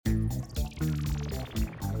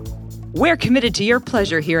We're committed to your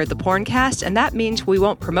pleasure here at the Porncast, and that means we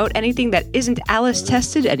won't promote anything that isn't Alice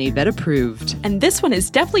tested and Yvette approved. And this one is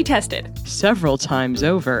definitely tested. Several times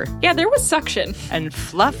over. Yeah, there was suction. And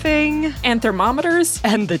fluffing. And thermometers.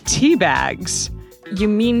 And the tea bags. You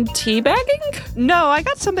mean teabagging? No, I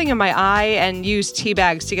got something in my eye and used tea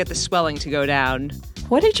bags to get the swelling to go down.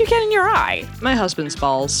 What did you get in your eye? My husband's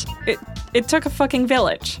balls. It took a fucking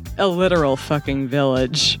village. A literal fucking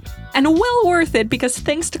village. And well worth it, because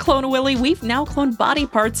thanks to Clone a Willy, we've now cloned body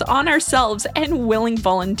parts on ourselves and willing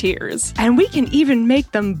volunteers. And we can even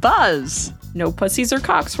make them buzz. No pussies or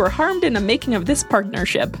cocks were harmed in the making of this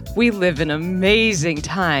partnership. We live in amazing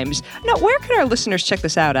times. Now, where can our listeners check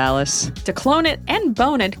this out, Alice? To clone it and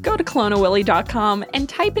bone it, go to cloneawilly.com and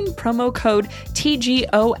type in promo code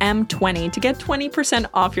TGOM20 to get 20%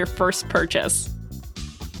 off your first purchase.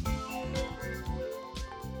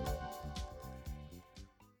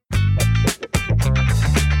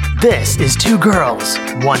 This is Two Girls,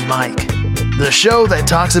 One Mic, the show that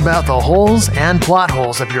talks about the holes and plot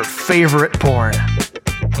holes of your favorite porn.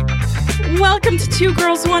 Welcome to Two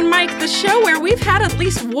Girls, One Mic, the show where we've had at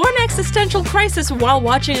least one existential crisis while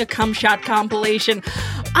watching a cum shot compilation.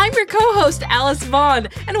 I'm your co-host, Alice Vaughn,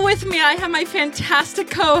 and with me I have my fantastic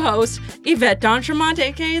co-host, Yvette D'Entremont,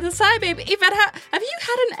 aka the Psy Babe. Yvette, have you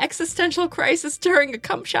had an existential crisis during a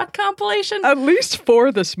cum shot compilation? At least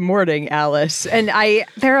 4 this morning, Alice. And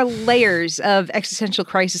there are layers of existential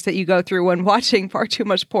crisis that you go through when watching far too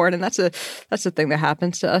much porn, and that's a thing that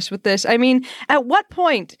happens to us with this. I mean, at what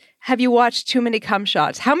point have you watched too many cum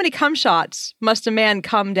shots? How many cum shots must a man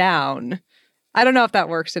come down? I don't know if that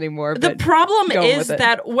works anymore. The problem is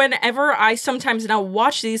that whenever I sometimes now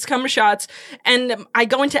watch these cum shots and I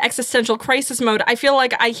go into existential crisis mode, I feel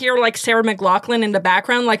like I hear like Sarah McLachlan in the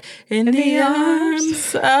background, like, in the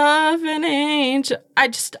arms of an angel. I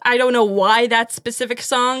don't know why that specific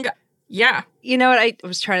song. Yeah. You know what? I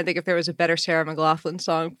was trying to think if there was a better Sarah McLachlan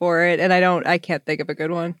song for it, and I can't think of a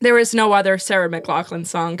good one. There is no other Sarah McLachlan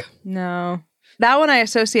song. No. That one I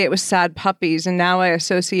associate with sad puppies, and now I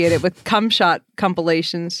associate it with cum shot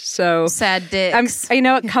compilations. So sad dicks. You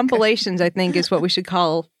know what? Compilations, I think, is what we should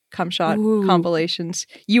call cum shot compilations.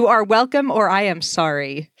 You are welcome, or I am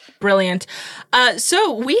sorry. Brilliant.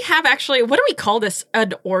 So we have actually, what do we call this?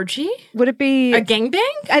 An orgy? Would it be a gangbang?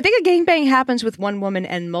 I think a gangbang happens with one woman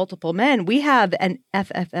and multiple men. We have an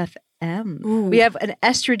FFFM. We have an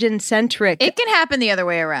estrogen-centric. It can happen the other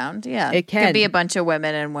way around. Yeah, it can. Could be a bunch of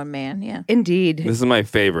women and one man. Yeah, indeed. This is my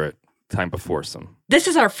favorite type of foursome. This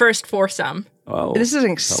is our first foursome. Oh, this is an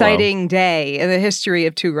exciting day in the history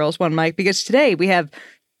of Two Girls, One Mic, because today we have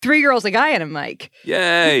 3 girls, a guy, and a mic.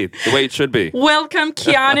 Yay! The way it should be. Welcome,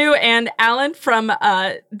 Keanu and Alan from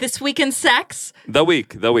This Week in Sex. The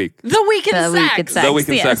Week in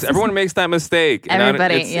Sex. Everyone makes that mistake.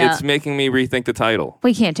 Everybody, it's making me rethink the title.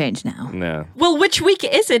 We can't change now. No. Well, which week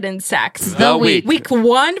is it in sex? The week. Week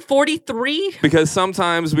 143? Because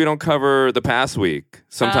sometimes we don't cover the past week.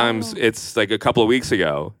 Sometimes it's like a couple of weeks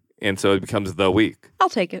ago, and so it becomes the week. I'll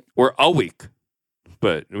take it. Or a week.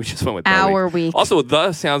 But we just went with our week. Also,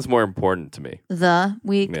 the sounds more important to me. The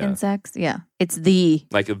week in sex? Yeah. It's the.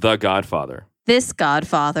 Like The Godfather. This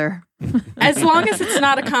Godfather. As long as it's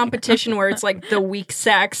not a competition where it's like the week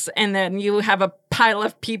sex and then you have a pile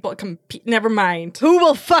of people compete. Never mind. Who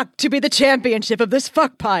will fuck to be the championship of this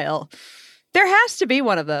fuck pile? There has to be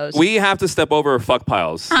one of those. We have to step over fuck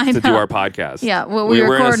piles to do our podcast. Yeah, well, we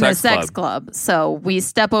record in a sex club. So we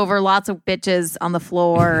step over lots of bitches on the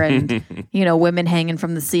floor and, women hanging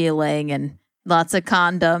from the ceiling and lots of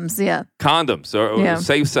condoms. Yeah. Condoms. Or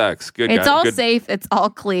safe sex. Good. It's all safe. It's all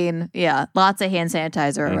clean. Yeah. Lots of hand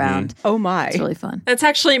sanitizer around. Oh, my. It's really fun. That's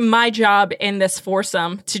actually my job in this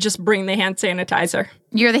foursome, to just bring the hand sanitizer.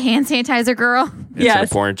 You're the hand sanitizer girl? It's an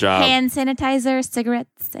important job. Hand sanitizer,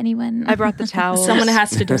 cigarettes, anyone? I brought the towels. Someone has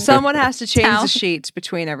to do it. Someone has to change the sheets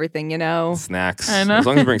between everything, Snacks. I know. As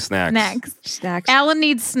long as you bring snacks. Snacks. Alan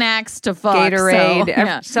needs snacks to fuck.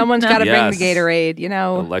 Gatorade. So, Someone's got to bring the Gatorade,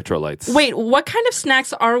 Electrolytes. Wait, what kind of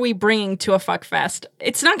snacks are we bringing to a fuck fest?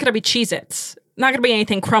 It's not going to be Cheez-Its. Not going to be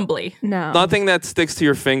anything crumbly. No. Nothing that sticks to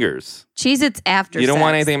your fingers. Cheez-Its after You don't sex.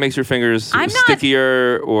 want anything that makes your fingers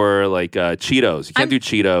stickier or like Cheetos. You can't do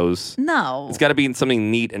Cheetos. No. It's got to be something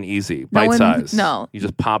neat and easy, bite-sized. No. You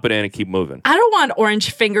just pop it in and keep moving. I don't want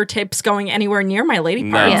orange fingertips going anywhere near my lady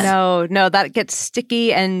parts. No, that gets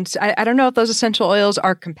sticky, and I don't know if those essential oils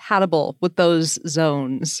are compatible with those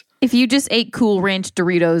zones. If you just ate Cool Ranch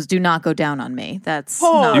Doritos, do not go down on me. That's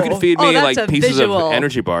no. You can feed me like pieces visual. of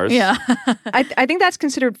energy bars. Yeah. I think that's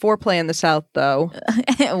considered foreplay in the South, though.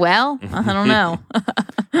 Well, I don't know.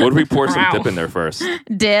 What if we pour some dip in there first?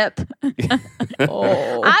 Dip.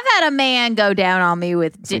 Oh. I've had a man go down on me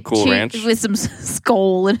with some Cool Ranch with some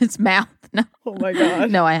skull in his mouth. No. Oh my God.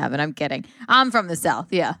 No, I haven't. I'm kidding. I'm from the South.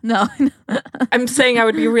 Yeah. No. I'm saying I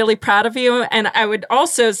would be really proud of you. And I would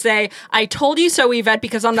also say, I told you so, Yvette,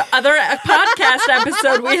 because on the other podcast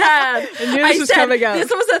episode we had, I said coming up. this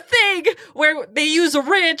was a thing where they use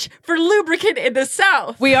ranch for lubricant in the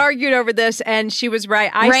South. We argued over this, and she was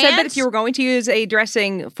right. I said that if you were going to use a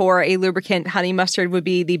dressing for a lubricant, honey mustard would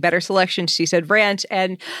be the better selection. She said ranch,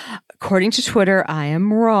 and according to Twitter, I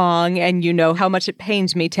am wrong, and you know how much it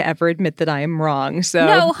pains me to ever admit that I am wrong. So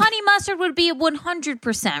no, honey mustard would be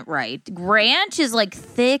 100% right. Ranch is like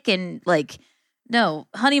thick and like no,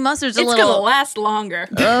 honey mustard's a little. It's gonna last longer.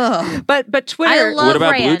 Ugh. But Twitter. I love what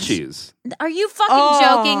about ranch. blue cheese? Are you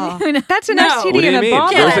fucking joking? That's an No. STD What do in you a mean?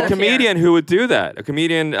 bottle. There's Yeah. a comedian who would do that. A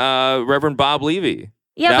comedian, Reverend Bob Levy.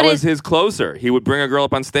 Yeah, that but was his closer. He would bring a girl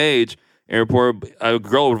up on stage, and a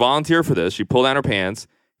girl would volunteer for this. She'd pull down her pants,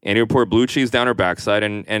 and he would pour blue cheese down her backside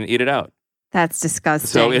and eat it out. That's disgusting.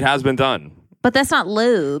 So it has been done. But that's not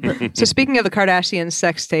lube. So speaking of the Kardashian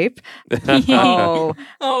sex tape, oh,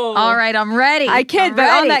 All right, I'm ready. I kid. I'm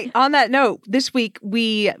But ready. on that note, this week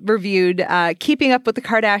we reviewed Keeping Up with the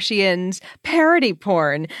Kardashians parody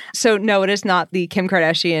porn. So no, it is not the Kim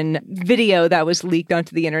Kardashian video that was leaked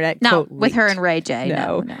onto the internet. No, Quote, with her leaked. and Ray J.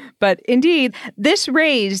 No. But indeed, this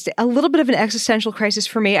raised a little bit of an existential crisis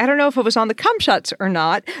for me. I don't know if it was on the cum shots or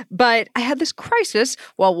not, but I had this crisis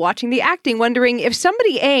while watching the acting, wondering if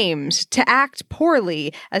somebody aims to act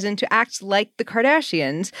poorly, as in to act like the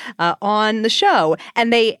Kardashians on the show,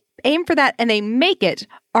 and they aim for that and they make it,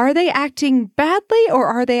 are they acting badly or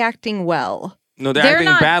are they acting well? No, they're acting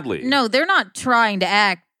not, badly. No, they're not trying to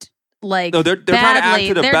act like No, they're trying to act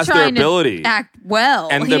to the They're best of their trying to ability. act well.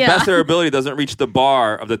 And the best of their ability doesn't reach the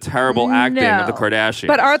bar of the terrible acting of the No. Kardashians.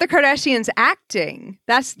 But are the Kardashians acting?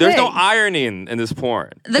 That's the There's thing. no irony in this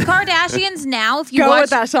porn. The Kardashians now, if you Go watch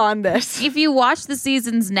with us on this. if you watch the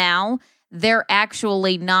seasons now, they're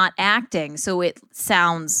actually not acting, so it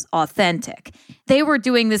sounds authentic. They were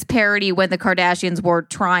doing this parody when the Kardashians were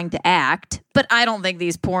trying to act, but I don't think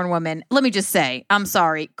these porn women, let me just say, I'm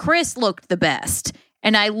sorry, Kris looked the best.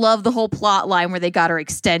 And I love the whole plot line where they got her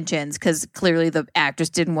extensions because clearly the actress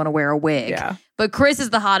didn't want to wear a wig. Yeah. But Kris is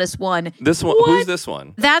the hottest one. This one, who's this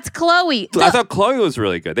one? That's Chloe. I thought Chloe was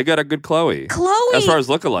really good. They got a good Chloe. Chloe. As far as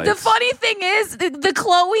lookalikes. The funny thing is, the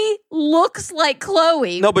Chloe looks like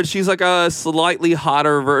Chloe. No, but she's like a slightly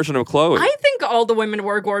hotter version of Chloe. I think all the women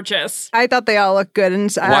were gorgeous. I thought they all looked good.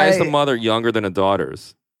 And Why is the mother younger than the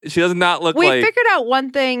daughters? She does not look we like... figured out one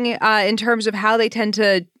thing in terms of how they tend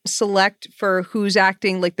to select for who's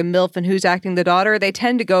acting like the MILF and who's acting the daughter. They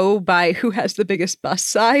tend to go by who has the biggest bust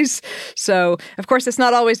size. So, of course, that's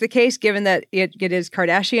not always the case given that it is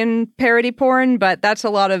Kardashian parody porn, but that's a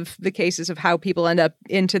lot of the cases of how people end up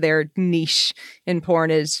into their niche in porn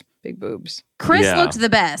is big boobs. Kris Yeah. looked the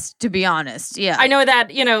best, to be honest. Yeah. I know that,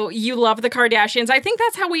 you love the Kardashians. I think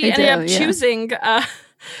that's how we I ended do, up yeah. choosing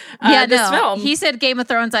this no. film. He said Game of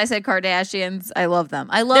Thrones. I said Kardashians. I love them.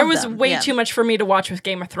 I love There was them. way Yeah. too much for me to watch with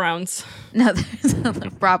Game of Thrones. No,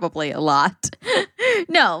 there's probably a lot.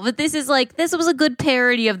 No, but this was a good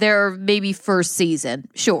parody of their maybe first season.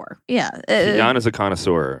 Sure. Yeah. Jan is a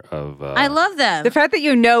connoisseur of... I love them. The fact that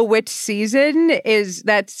you know which season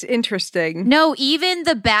that's interesting. No, even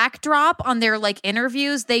the backdrop on their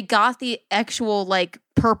interviews, they got the actual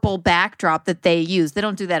purple backdrop that they use. They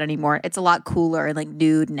don't do that anymore. It's a lot cooler and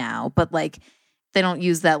nude now, but they don't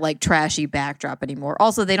use that trashy backdrop anymore.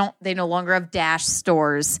 Also, they no longer have Dash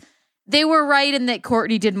stores. They were right in that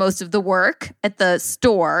Kourtney did most of the work at the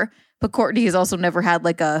store, but Kourtney has also never had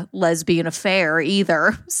a lesbian affair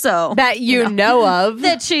either. So That you know of.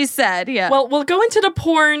 that she said, yeah. Well, we'll go into the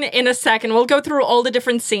porn in a second. We'll go through all the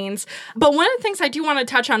different scenes. But one of the things I do want to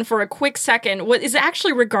touch on for a quick second is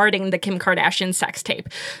actually regarding the Kim Kardashian sex tape.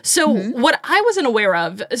 So what I wasn't aware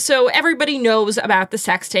of, so everybody knows about the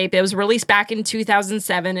sex tape. It was released back in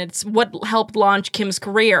 2007. It's what helped launch Kim's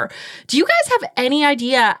career. Do you guys have any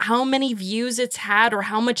idea how many views it's had or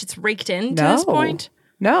how much it's raked in to this point?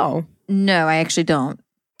 No. No, I actually don't.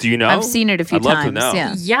 Do you know? I've seen it a few I'd love times. to know.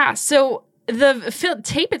 Yeah. Yeah, so the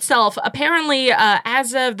tape itself, apparently,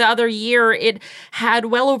 as of the other year, it had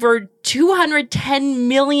well over 210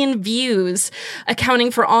 million views, accounting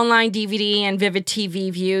for online DVD and Vivid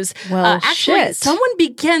TV views. Well, actually, shit. someone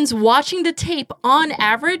begins watching the tape on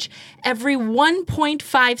average every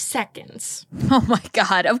 1.5 seconds. Oh my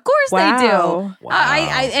God. Of course Wow. they do. Wow.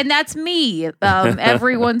 And that's me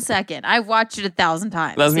every 1 second. I've watched it 1,000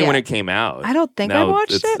 times. That was me Yeah. when it came out. I don't think I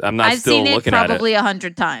watched it. I'm not I've still seen it looking at it. probably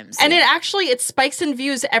 100 times. And it spikes in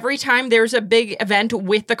views every time there's a big event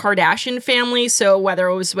with the Kardashian family. So whether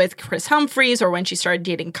it was with Chris Humphries or when she started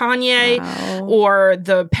dating Kanye or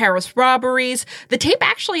the Paris robberies, the tape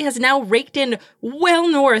actually has now raked in well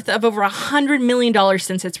north of over $100 million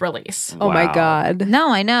since its release. Oh my Wow. God.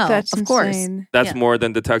 No, I know. That's of course. insane. That's Yeah. more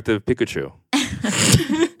than Detective Pikachu.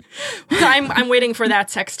 I'm waiting for that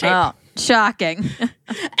sex tape. Oh, shocking.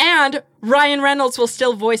 And Ryan Reynolds will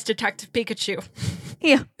still voice Detective Pikachu.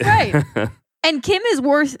 Yeah, right. And Kim is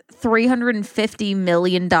worth $350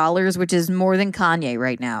 million, which is more than Kanye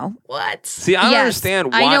right now. What? See, I don't Yes,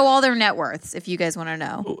 understand why. I know all their net worths, if you guys want to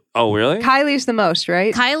know. Oh, really? Kylie's the most,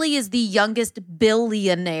 right? Kylie is the youngest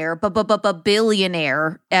billionaire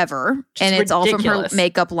ever. And it's all from her ridiculous.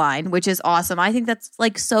 makeup line, which is awesome. I think that's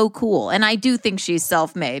like so cool. And I do think she's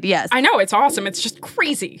self-made. Yes. I know, it's awesome. It's just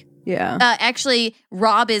crazy. Yeah. Actually,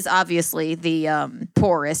 Rob is obviously the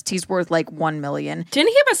poorest. He's worth like $1 million. Didn't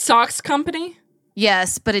he have a socks company?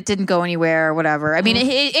 Yes, but it didn't go anywhere or whatever. I mean,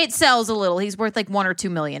 it sells a little. He's worth like $1 or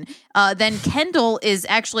 $2 million. Then Kendall is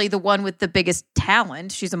actually the one with the biggest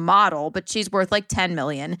talent. She's a model, but she's worth like $10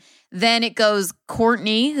 million. Then it goes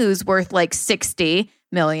Courtney, who's worth like $60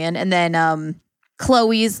 million. And then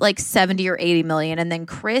Chloe's like 70 or 80 million. And then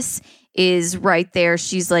Chris is right there.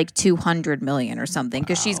 She's like 200 million or something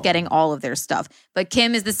because she's getting all of their stuff. But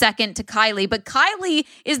Kim is the second to Kylie. But Kylie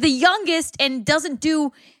is the youngest and doesn't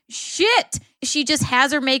do shit. She just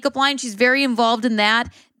has her makeup line. She's very involved in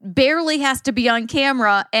that. Barely has to be on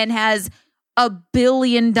camera and has $1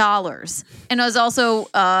 billion. And was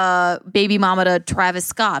also baby mama to Travis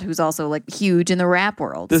Scott, who's also like huge in the rap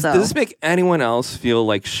world. Does So this make anyone else feel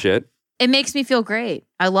like shit? it makes me feel great.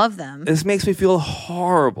 I love them. This makes me feel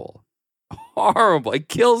horrible. Horrible. It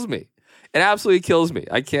kills me. It absolutely kills me.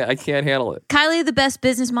 I can't handle it. Kylie, the best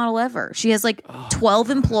business model ever. She has like 12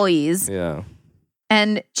 employees. Yeah.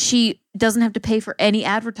 And she doesn't have to pay for any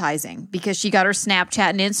advertising because she got her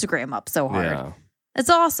Snapchat and Instagram up so hard. Yeah. That's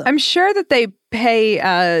awesome. I'm sure that they pay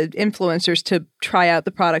influencers to try out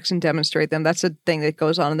the products and demonstrate them. That's a thing that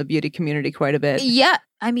goes on in the beauty community quite a bit. Yeah.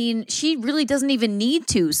 I mean, she really doesn't even need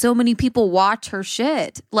to. So many people watch her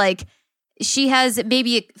shit. Like, she has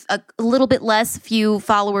maybe a little bit less few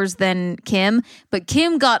followers than Kim, but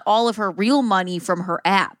Kim got all of her real money from her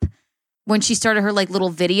app. When she started her like little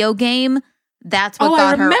video game, that's what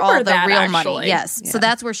got her all the that, real actually. money. Yes. Yeah. So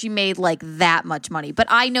that's where she made like that much money. But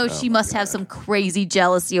I know she must have some crazy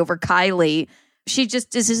jealousy over Kylie. She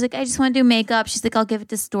just is just like, I just want to do makeup. She's like, I'll give it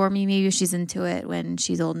to Stormy. Maybe she's into it when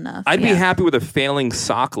she's old enough. I'd be Yeah. happy with a failing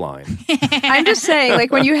sock line. I'm just saying,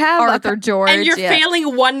 like when you have Arthur George. And you're yeah. failing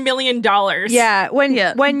 $1 million. Yeah,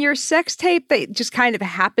 Yeah. when your sex tape that just kind of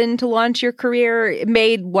happened to launch your career it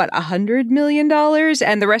made $100 million,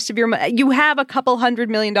 and the rest of your you have a couple $100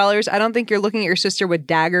 million. I don't think you're looking at your sister with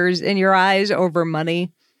daggers in your eyes over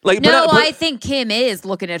money. Like, No, but I think Kim is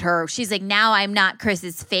looking at her. She's like, now I'm not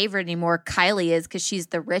Chris's favorite anymore. Kylie is because she's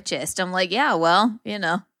the richest. I'm like, yeah, well, you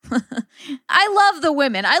know. I love the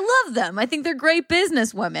women. I love them. I think they're great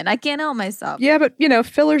business women. I can't help myself. Yeah, but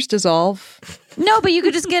fillers dissolve. No, but you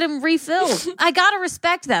could just get them refilled. I gotta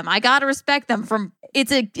respect them. From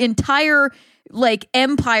it's an entire like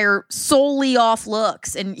empire solely off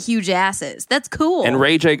looks and huge asses. That's cool. and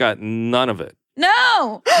Ray J got none of it.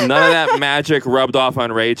 No. None of that magic rubbed off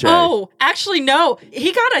on Ray J. Oh, actually, no.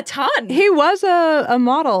 He got a ton. He was a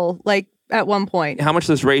model like at one point. How much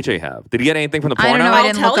does Ray J have? Did he get anything from the I porno? don't know. I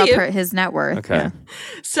didn't tell look you. up his net worth. Okay. Yeah.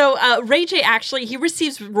 So Ray J actually, he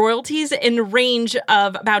receives royalties in the range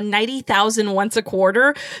of about $90,000 once a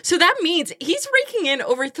quarter. So that means he's raking in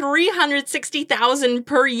over $360,000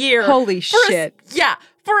 per year. Holy for shit.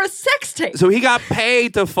 for a sex tape. So he got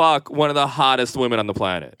paid to fuck one of the hottest women on the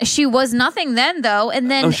planet. She was nothing then, though,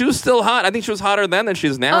 and then No, she was still hot. I think she was hotter then than she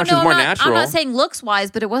is now. She's more natural. I'm not saying looks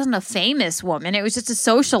wise, but it wasn't a famous woman. It was just a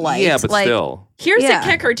socialite. yeah, but like, still. Here's Yeah.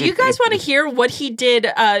 the kicker. Do you guys want to hear what he did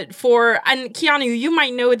for, and Keanu, you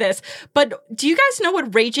might know this, but do you guys know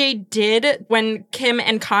what Ray J did when Kim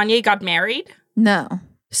and Kanye got married? No.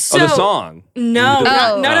 So, the song. No,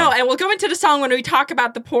 Oh. no. And we'll go into the song when we talk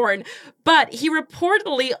about the porn. But he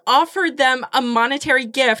reportedly offered them a monetary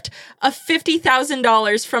gift of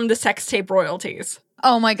 $50,000 from the sex tape royalties.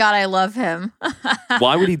 Oh my God, I love him.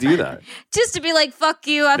 Why would he do that? Just to be like, fuck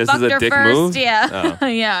you, I This fucked is a her dick first. move? Yeah. Oh.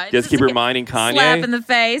 Yeah. Just keep reminding Kanye. Slap in the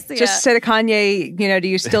face. Yeah. Just say to Kanye, do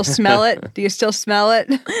you still smell it? Do you still smell it?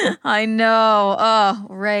 I know. Oh,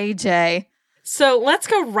 Ray J. So let's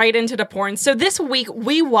go right into the porn. So this week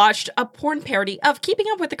we watched a porn parody of Keeping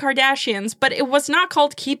Up with the Kardashians, but it was not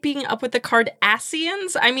called Keeping Up with the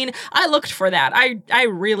Kardashians. I mean, I looked for that. I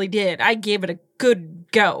really did. I gave it a good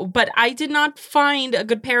go, but I did not find a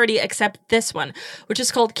good parody except this one, which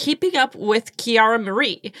is called Keeping Up with Kiara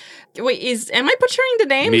Marie. Wait, am I butchering the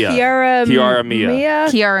name? Mia. Kiara Mia.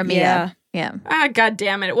 Kiara Mia. Yeah. God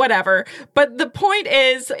damn it. Whatever. But the point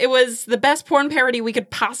is, it was the best porn parody we could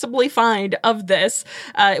possibly find of this.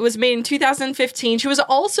 It was made in 2015. She was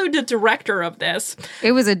also the director of this.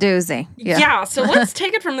 It was a doozy. Yeah. So let's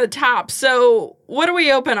take it from the top. So what do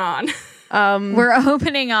we open on? We're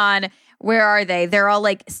opening on, where are they? They're all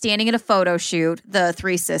like standing at a photo shoot. The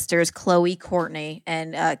three sisters, Chloe, Courtney,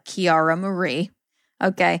 and Kiara Marie.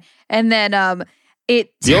 Okay. And then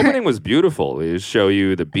the opening was beautiful. They show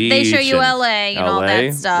you the beach. They show you and LA and all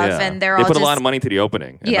that stuff. Yeah. And they put a lot of money to the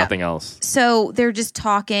opening and nothing else. So they're just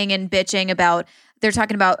talking and bitching about, they're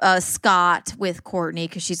talking about Scott with Courtney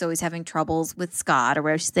because she's always having troubles with Scott, or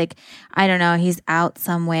where she's like, I don't know, he's out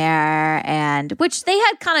somewhere, and which they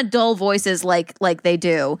had kind of dull voices like they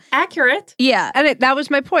do. Accurate. Yeah. And that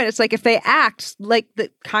was my point. It's like if they act like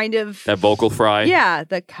the kind of That vocal fry. Yeah,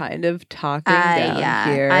 the kind of talking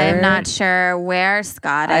down here. I'm not sure where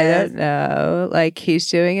Scott is. I don't know. Like he's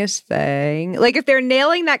doing his thing. Like if they're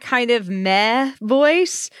nailing that kind of meh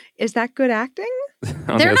voice, is that good acting?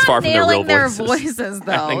 They're it's far not from their real nailing their voices. voices,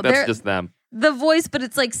 though. I think that's just them. The voice, but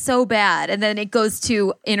it's like so bad. And then it goes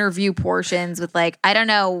to interview portions with like, I don't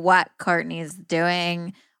know what Courtney's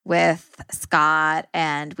doing with Scott,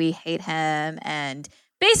 and we hate him, and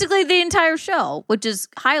basically the entire show, which is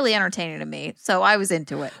highly entertaining to me. So I was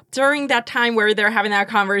into it. During that time where they're having that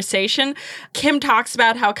conversation, Kim talks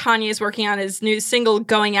about how Kanye is working on his new single,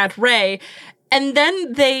 Going at Ray. And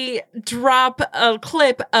then they drop a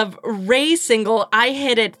clip of Ray's single, I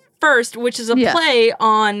Hit It First, which is a play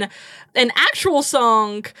on an actual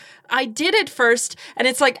song, I Did It First. And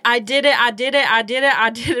it's like, I did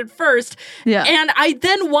it first. Yeah. And I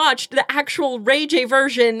then watched the actual Ray J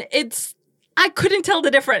version. I couldn't tell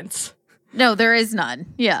the difference. No, there is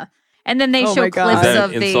none. Yeah. And then they Oh show my God. clips Is that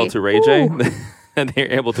of an insult the... to Ray J? And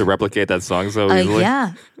they're able to replicate that song so easily.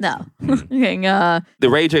 yeah. No. The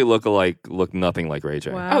Ray J lookalike looked nothing like Ray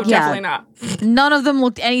J. Wow. Oh, definitely not. None of them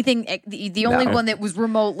looked anything. The only No. one that was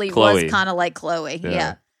remotely Chloe. was kind of like Chloe.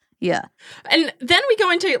 Yeah. Yeah. And then we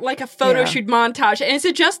go into like a photo shoot montage. And is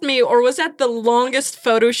it just me, or was that the longest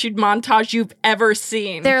photo shoot montage you've ever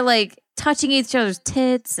seen? They're like touching each other's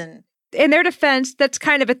tits and... In their defense, that's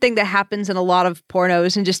kind of a thing that happens in a lot of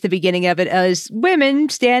pornos, and just the beginning of it as women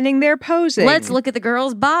standing there posing. Let's look at the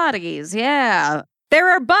girls' bodies. Yeah.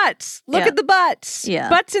 There are butts. Look Yeah. at the butts. Yeah.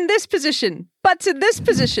 Butts in this position. Butts in this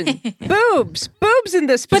position. Boobs. Boobs in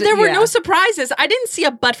this but position. there were no surprises. I didn't see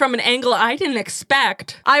a butt from an angle I didn't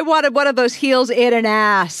expect. I wanted one of those heels in an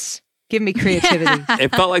ass. Give me creativity.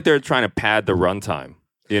 It felt like they were trying to pad the runtime.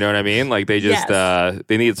 You know what I mean? Like they just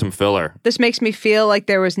they needed some filler. This makes me feel like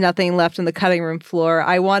there was nothing left on the cutting room floor.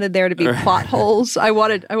 I wanted there to be plot holes. I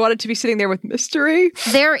wanted to be sitting there with mystery.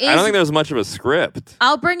 There is... I don't think there was much of a script.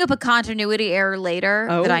 I'll bring up a continuity error later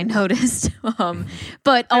that I noticed.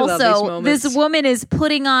 But I love these also, moments. this woman is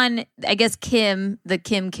putting on, I guess Kim, the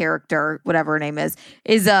Kim character, whatever her name is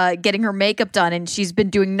getting her makeup done, and she's been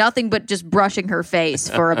doing nothing but just brushing her face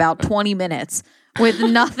for about 20 minutes with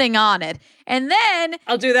nothing on it. And then...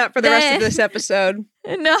 I'll do that for the rest of this episode.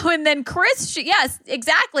 No, and then Chris, yes,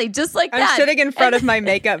 exactly, just like I'm that. sitting in front of my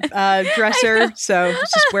makeup dresser, so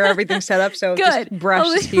it's just where everything's set up. So Good. just brush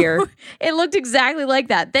is here. It looked exactly like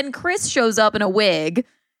that. Then Chris shows up in a wig,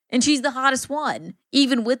 and she's the hottest one,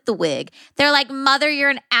 even with the wig. They're like, Mother, you're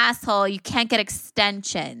an asshole. You can't get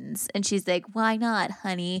extensions. And she's like, why not,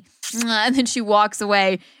 honey? And then she walks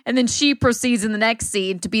away, and then she proceeds in the next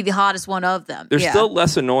scene to be the hottest one of them. They're still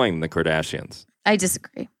less annoying than the Kardashians. I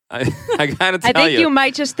disagree. I gotta tell I think you. you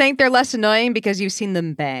might just think they're less annoying because you've seen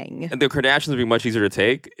them bang. The Kardashians would be much easier to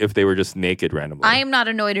take if they were just naked randomly. I am not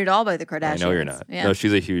annoyed at all by the Kardashians. I know you're not. Yeah. No,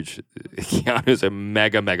 she's a huge... Keanu's a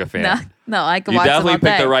mega fan. No, I can You watch them definitely all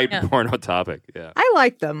picked day. the right Yeah. porno topic. Yeah. I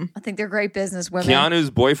like them. I think they're great business women. Keanu's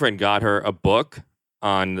boyfriend got her a book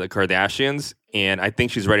on the Kardashians, and I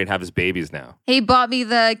think she's ready to have his babies now. He bought me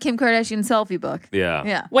the Kim Kardashian selfie book. Yeah.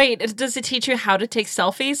 Yeah. Wait, does it teach you how to take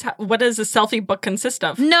selfies? What does a selfie book consist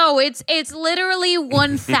of? No, it's literally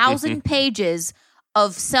 1,000 pages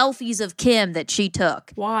of selfies of Kim that she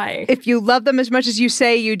took. Why? If you love them as much as you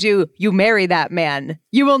say you do, you marry that man.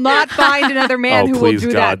 You will not find another man who will please,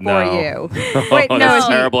 do God, that no. for you. Wait, no, That's is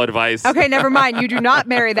he- terrible advice. Okay, never mind. You do not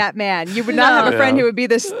marry that man. You would not have a friend who would be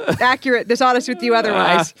this accurate, this honest with you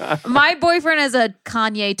otherwise. My boyfriend has a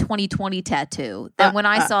Kanye 2020 tattoo. And when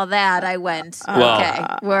I saw that, I went, Well, okay,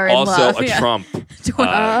 we're in also love. a Yeah. Trump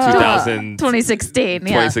 2016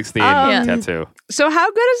 2016, yeah. tattoo. So how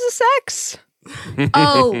good is the sex?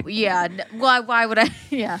 Oh, yeah. Why would I?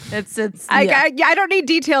 Yeah, it's I don't need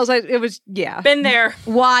details. It was, yeah. Been there.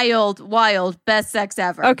 wild, best sex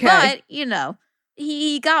ever. Okay. But,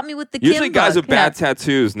 he got me with the Usually Kim guys book. with bad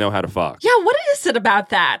tattoos know how to fuck. Yeah, what is it about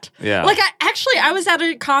that? Yeah. Like, I was at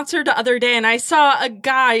a concert the other day and I saw a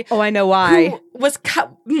guy Oh, I know why. who was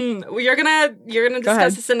you're gonna ahead.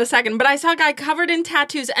 discuss this in a second, but I saw a guy covered in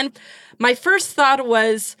tattoos, and my first thought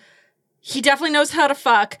was he definitely knows how to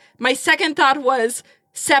fuck. My second thought was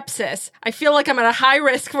sepsis. I feel like I'm at a high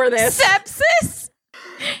risk for this. Sepsis?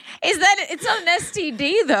 It's not an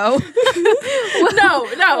STD though. No.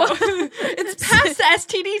 It's past the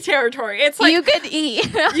STD territory. It's like You could eat.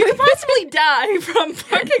 you could possibly die from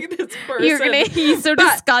fucking this person. He's so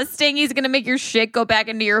disgusting. He's gonna make your shit go back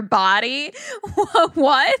into your body.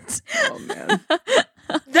 What? Oh, man.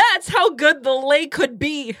 That's how good the lay could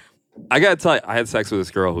be. I gotta tell you, I had sex with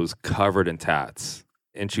this girl who was covered in tats,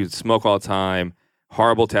 and she would smoke all the time,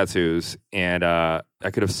 horrible tattoos, and I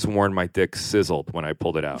could have sworn my dick sizzled when I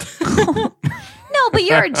pulled it out. No, but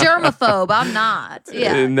you're a germaphobe. I'm not.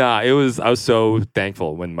 Yeah. Nah, I was so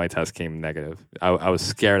thankful when my test came negative. I was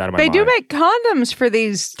scared out of my They mind. do make condoms for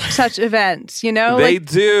these such events, you know? They Like,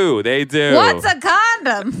 do. What's a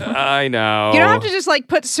condom? I know. you don't have to just like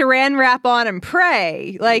put saran wrap on and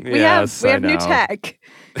pray. Like we Yes, have I new know. tech.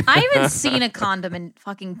 I haven't seen a condom in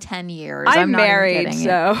fucking 10 years. I'm not even married, kidding.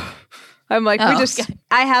 so I'm like, Oh, okay.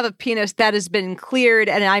 I have a penis that has been cleared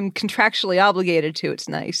and I'm contractually obligated to. It's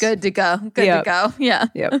nice. Good to go. Good Yep. to go. Yeah.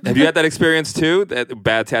 Yep. Have you had that experience too? That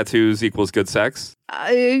bad tattoos equals good sex? I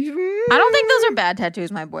don't think those are bad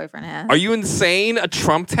tattoos my boyfriend has. Are you insane? A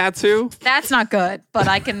Trump tattoo? That's not good, but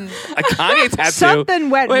I can. A Kanye tattoo? Something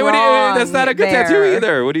went Wait, what do you, wrong that's not a good there. tattoo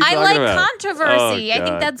either. What are you I talking like about? controversy. Oh, I think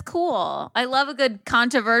God. that's cool. I love a good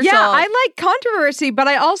controversial. Yeah, I like controversy, but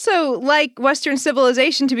I also like Western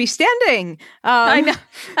civilization to be standing. I know.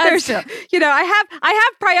 That's There's, true. I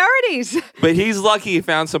have priorities. But he's lucky he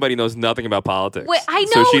found somebody who knows nothing about politics. Wait, I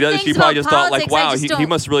So know she things probably about just thought like, politics, I wow, just he don't-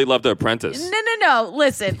 must really love The Apprentice. No.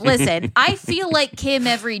 Listen. I feel like Kim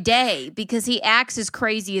every day because he acts as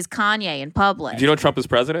crazy as Kanye in public. Do you know Trump is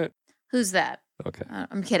president? Who's that? Okay.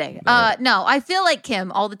 I'm kidding. No, I feel like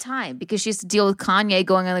Kim all the time because she has to deal with Kanye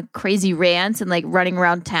going on like crazy rants and like running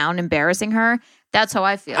around town embarrassing her. That's how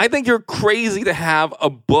I feel. I think you're crazy to have a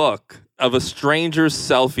book of a stranger's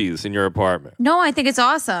selfies in your apartment. No, I think it's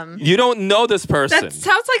awesome. You don't know this person. That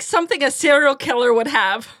sounds like something a serial killer would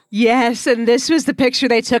have. Yes, and this was the picture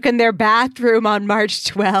they took in their bathroom on March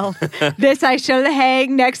 12th. This I shall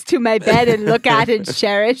hang next to my bed and look at and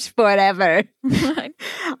cherish forever.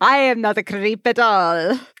 I am not a creep at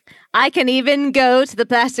all. I can even go to the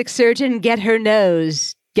plastic surgeon and get her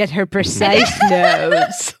nose. Get her precise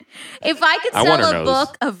nose. If I could I want sell her a nose.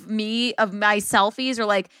 book of my selfies or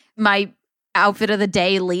like my outfit of the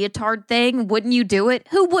day leotard thing, wouldn't you do it?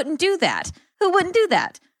 Who wouldn't do that?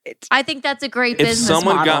 I think that's a great If business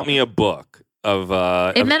someone model. got me a book of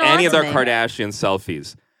It meant a lot any of to their me. Kardashian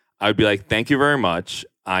selfies, I would be like, thank you very much.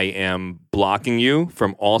 I am blocking you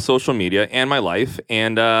from all social media and my life,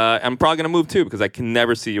 and I'm probably going to move too because I can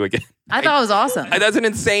never see you again. I thought it was awesome. That's an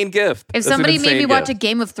insane gift. If That's an somebody made insane me watch a gift.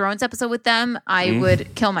 Game of Thrones episode with them, I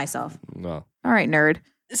would kill myself. No. All right, nerd.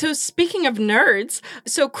 So speaking of nerds,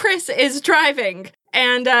 so Chris is driving,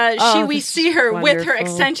 and we this see is her with her wonderful.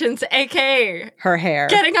 extensions, aka Her hair.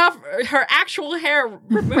 getting off her actual hair,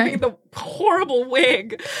 removing Right. the horrible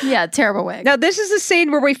wig. Yeah, terrible wig. Now, this is the scene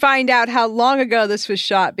where we find out how long ago this was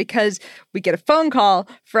shot because we get a phone call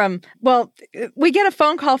from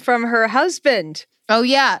her husband, Oh,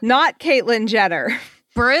 yeah. not Caitlyn Jenner.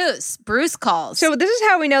 Bruce calls. So this is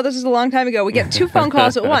how we know this is a long time ago. We get two phone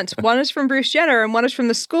calls at once. One is from Bruce Jenner and one is from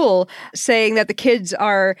the school saying that the kids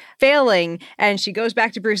are failing. And she goes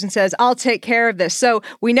back to Bruce and says, I'll take care of this. So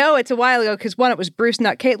we know it's a while ago because one, it was Bruce,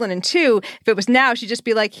 not Caitlyn. And two, if it was now, she'd just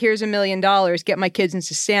be like, here's $1 million, get my kids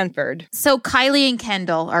into Stanford. So Kylie and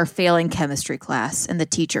Kendall are failing chemistry class, and the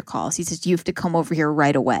teacher calls. He says, you have to come over here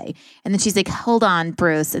right away. And then she's like, hold on,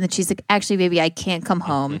 Bruce. And then she's like, actually, baby, I can't come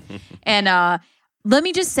home. And let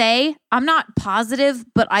me just say, I'm not positive,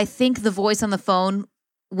 but I think the voice on the phone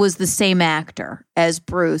was the same actor as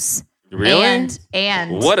Bruce Really?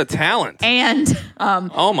 And What a talent. and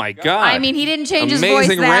Oh my God. I mean, he didn't change his voice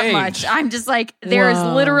Amazing that range. much. I'm just like, there's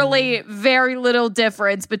Whoa. literally very little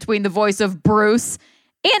difference between the voice of Bruce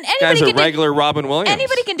and Guy's anybody a can do, regular Robin Williams.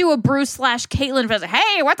 anybody can do a Bruce / Caitlin version.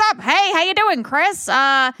 Hey, what's up? Hey, how you doing, Chris?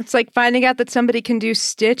 It's like finding out that somebody can do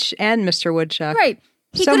Stitch and Mr. Woodchuck. Right.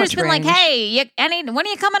 He So could have much just been like, range. hey, when are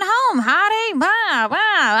you coming home, hottie?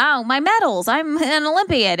 Wow, my medals. I'm an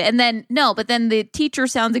Olympian. And then, no, but then the teacher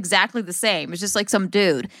sounds exactly the same. It's just like some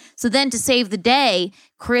dude. So then to save the day,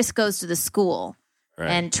 Chris goes to the school Right.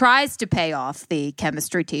 and tries to pay off the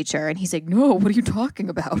chemistry teacher. And he's like, no, what are you talking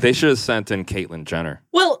about? They should have sent in Caitlyn Jenner.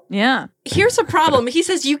 Well, Yeah. here's a problem. He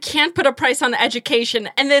says you can't put a price on education,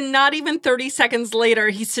 and then not even 30 seconds later,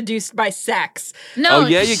 he's seduced by sex. No. Oh,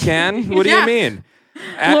 yeah, you can? What do Yeah. you mean?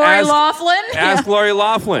 Lori Loughlin. Ask Lori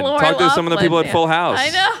Loughlin. Lori Talk to some of the people at Loughlin, Full House. I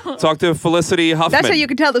know. Talk to Felicity Huffman. That's how you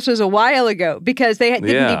can tell this was a while ago because they didn't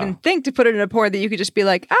Yeah. even think to put it in a porn that you could just be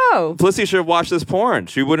like, oh, Felicity should have watched this porn.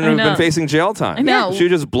 She wouldn't I have know. been facing jail time. I know. She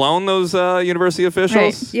would have just blown those university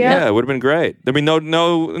officials. Right. Yeah. It would have been great. There'd be no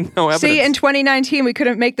evidence. see, in 2019, we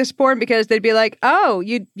couldn't make this porn because they'd be like, oh,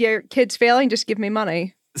 your kid's failing, just give me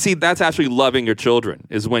money. See, that's actually loving your children,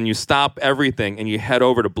 is when you stop everything and you head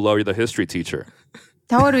over to blow the history teacher.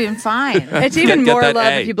 That would have been fine. It's even Get more that love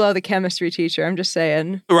A. if you blow the chemistry teacher. I'm just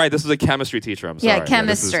saying. Right, this is a chemistry teacher. I'm sorry. Yeah, This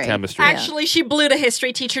chemistry. is chemistry. Actually, she blew the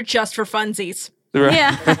history teacher just for funsies. Right.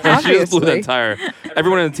 Yeah. She just blew the Obviously. entire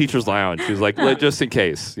everyone in the teacher's lounge. She was like, just in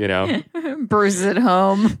case, you know. Bruce is at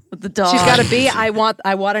home with the dog. She's got to be. I want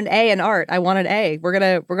an A in art. I want an A. We're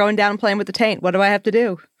going down and playing with the taint. What do I have to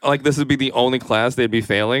do? Like this would be the only class they'd be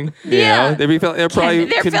failing. You Yeah. know? They'd be failing. They probably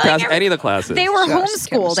They're couldn't failing pass any of the classes. They were Just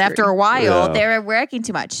homeschooled chemistry. after a while. Yeah. They were working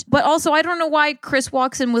too much. But also, I don't know why Chris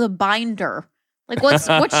walks in with a binder. Like, what's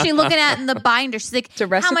she looking at in the binder? She's like, It's a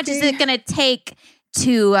how much is recipe. it going to take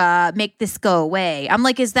to make this go away? I'm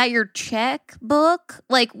like, is that your checkbook?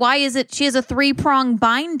 Like, why is it? She has a 3-prong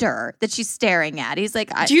binder that she's staring at. He's like,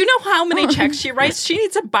 Do you know how many checks she writes? She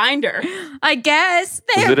needs a binder. I guess is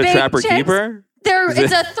they're it a big trapper checks. keeper?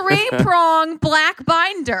 It's a 3-prong black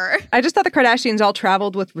binder. I just thought the Kardashians all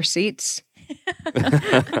traveled with receipts.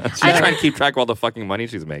 She's trying to keep track of all the fucking money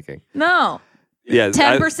she's making. No, Yeah,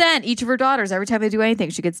 10%. Each of her daughters, every time they do anything,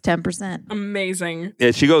 she gets 10%. Amazing.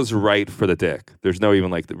 yeah, she goes right for the dick. There's no even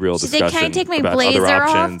like the real She's discussion like, can I take my about blazer other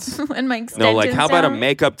options. off and my extensions No, like how about a out?"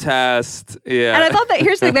 makeup test? Yeah, And I thought that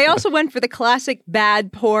here's the thing. They also went for the classic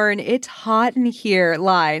bad porn. It's hot in here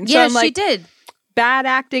line. So Yeah, I'm like, she did. bad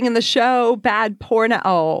acting in the show, bad porn.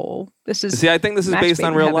 Oh, this is. See, I think this is match based made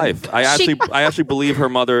on in real heaven. life. I actually believe their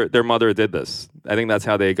mother did this. I think that's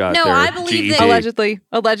how they got No, their I believe GED. that-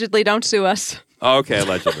 Allegedly, don't sue us. Oh, okay,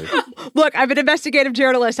 allegedly. Look, I'm an investigative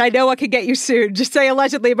journalist. I know what could get you sued. Just say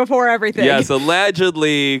allegedly before everything. Yes,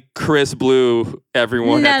 allegedly, Chris blew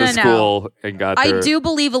everyone at the No. school and got I their. do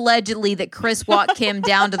believe allegedly that Chris walked Kim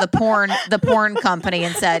down to the porn company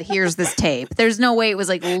and said, "Here's this tape." There's no way it was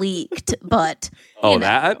like leaked, but Oh, you know.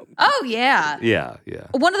 that? Oh yeah. Yeah.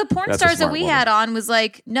 One of the porn That's a stars that smart we woman. had on was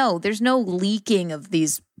like, "No, there's no leaking of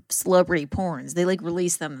these celebrity porns. They like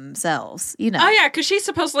release them themselves." You know. Oh, yeah, because she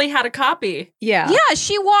supposedly had a copy. Yeah. Yeah,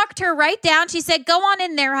 she walked her right down. She said, "Go on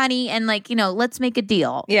in there, honey, and like, let's make a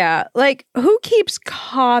deal." Yeah, like who keeps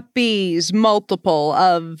copies multiple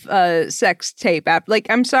of sex tape app? Like,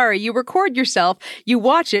 I'm sorry, you record yourself, you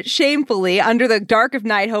watch it shamefully under the dark of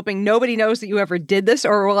night, hoping nobody knows that you ever did this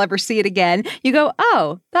or will ever see it again. You go,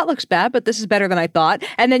 oh, that looks bad, but this is better than I thought.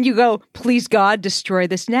 And then you go, please God, destroy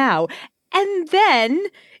this now. And then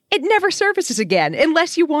it never surfaces again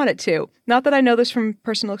unless you want it to. Not that I know this from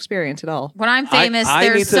personal experience at all. When I'm famous, I need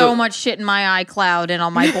there's to- so much shit in my iCloud and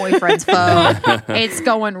on my boyfriend's phone. It's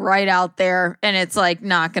going right out there, and it's like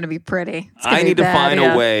not going to be pretty. It's gonna I be need to bad, find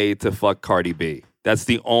yeah. a way to fuck Cardi B. That's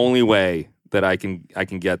the only way that I can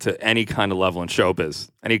get to any kind of level in showbiz.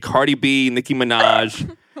 I need Cardi B, Nicki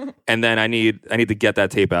Minaj, and then I need to get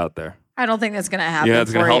that tape out there. I don't think that's going to happen. You know,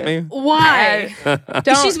 that's gonna for help you. me. Why?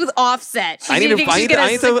 She's with Offset. I need You think she's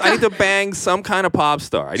gonna to bang some kind of pop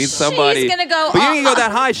star. I need somebody. She's gonna go. But you didn't go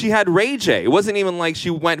that high. She had Ray J. It wasn't even like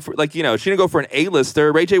she went for she didn't go for an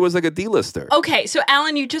A-lister. Ray J was like a D-lister. Okay, so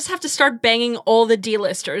Alan, you just have to start banging all the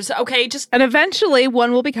D-listers, okay? Just And eventually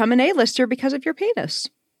one will become an A-lister because of your penis.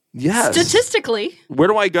 Yes. statistically. Where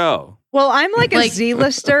do I go? Well, I'm like a Like-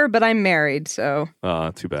 Z-lister, but I'm married, so.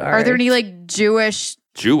 Too bad. Are there any like Jewish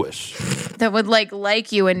Jewish. that would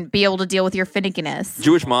like you and be able to deal with your finickiness?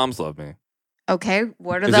 Jewish moms love me. Okay,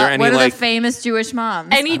 what are Is there any, the like- famous Jewish moms?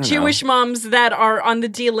 Any Jewish moms that are on the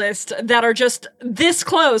D list that are just this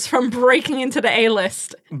close from breaking into the A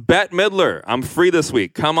list. Bette Midler, I'm free this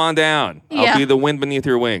week. Come on down. Yeah. I'll be the wind beneath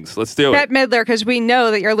your wings. Let's do it. Bette Midler, because we know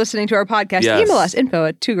that you're listening to our podcast. Yes. Email us,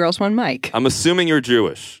 info@2girls1mic. I'm assuming you're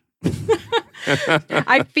Jewish.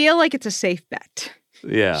 I feel like it's a safe bet.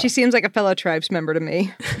 Yeah. She seems like a fellow tribes member to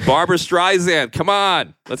me. Barbara Streisand, come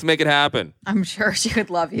on. Let's make it happen. I'm sure she would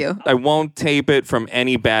love you. I won't tape it from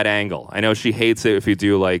any bad angle. I know she hates it if you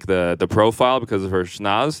do like the profile because of her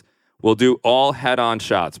schnoz. We'll do all head-on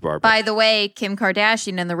shots, Barbara. By the way, Kim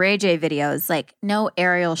Kardashian in the Ray J video is like, no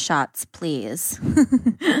aerial shots, please.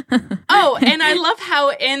 Oh, and I love how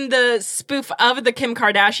in the spoof of the Kim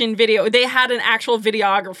Kardashian video, they had an actual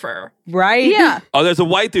videographer. Right? Yeah. Oh, there's a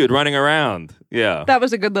white dude running around. Yeah. That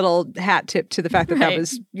was a good little hat tip to the fact that that Right.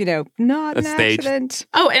 was, not an A stage. accident.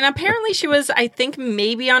 Oh, and apparently she was, I think,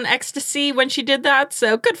 maybe on ecstasy when she did that.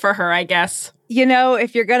 So good for her, I guess.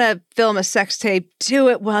 If you're going to film a sex tape, do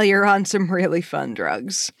it while you're on some really fun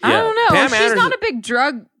drugs. I Yeah. don't know. Pam She's Anderson- not a big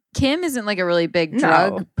drug. Kim isn't like a really big No.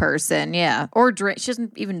 drug person. Yeah. Or drink. She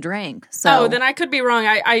doesn't even drink. So Oh, then I could be wrong.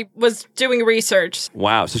 I was doing research.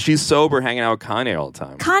 Wow. So she's sober hanging out with Kanye all the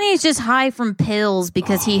time. Kanye's just high from pills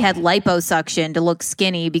because he had liposuction to look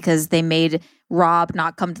skinny because they made Rob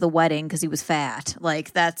not come to the wedding because he was fat.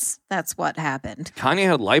 Like that's what happened. Kanye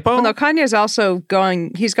had lipo? Well, no, Kanye's also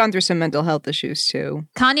he's gone through some mental health issues too.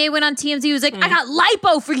 Kanye went on TMZ. He was like, I got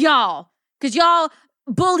lipo for y'all because y'all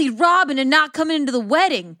bullied Rob into not coming into the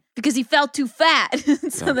wedding because he felt too fat.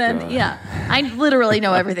 So God. yeah, I literally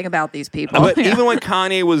know everything about these people. But Yeah. even when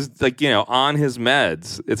Kanye was like, on his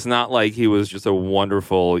meds, it's not like he was just a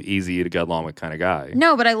wonderful, easy to get along with kind of guy.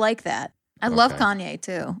 No, but I like that. I love Okay. Kanye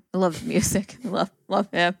too. I love his music. I love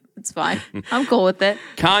him. It's fine. I'm cool with it.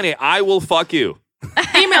 Kanye, I will fuck you.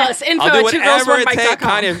 Email us, info I'll do at whatever it takes.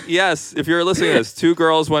 2girls1mic.com. Kanye, yes, if you're listening to this, 2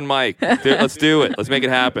 girls, 1 mic. Let's do it. Let's make it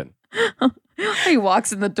happen. He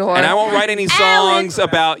walks in the door. And I won't write any songs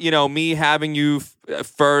about, me having you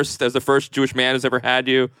first as the first Jewish man who's ever had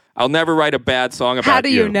you. I'll never write a bad song about you. How do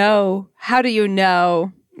you know? How do you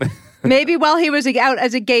know? Maybe while he was out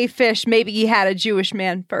as a gay fish, maybe he had a Jewish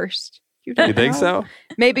man first. You don't You think know. so?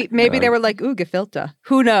 Maybe they were like, ooh, gefilte.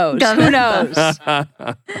 Who knows? Who knows?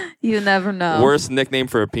 You never know. Worst nickname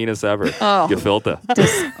for a penis ever. Oh. Gefilte.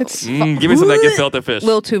 It's Give me some of that gefilte fish. a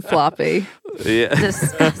little too floppy. Yeah.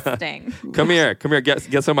 Disgusting. Come here. Get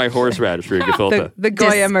some of my horseradish for your gefilte. The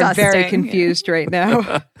goyim are very Disgusting. confused right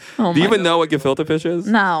now. Oh Do you my even know what gefilte fish is?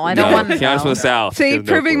 No, I don't No. want to Keanu's from know. the South. See, He has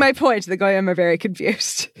no proving clue. my point, the goyim are very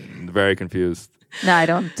confused. Very confused. No, I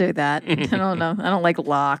don't do that. I don't know. I don't like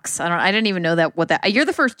locks. I didn't even know what that. You're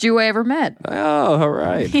the first Jew I ever met. Oh, all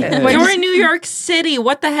right. You're in New York City.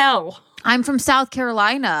 What the hell? I'm from South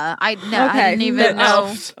Carolina. I Okay. didn't even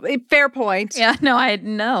know. Fair point. Yeah, no, I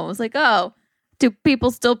didn't know. I was like, oh, do people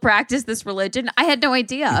still practice this religion? I had no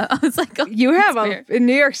idea. I was like, oh, You have that's weird. in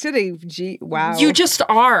New York City. Gee, wow. You just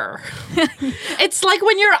are. It's like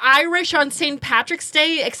when you're Irish on St. Patrick's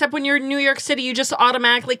Day, except when you're in New York City, you just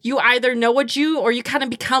automatically, you either know a Jew or you kind of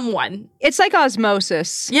become one. It's like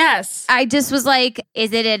osmosis. Yes. I just was like,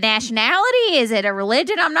 is it a nationality? Is it a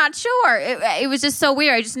religion? I'm not sure. It was just so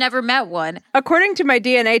weird. I just never met one. According to my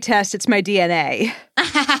DNA test, it's my DNA.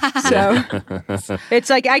 So it's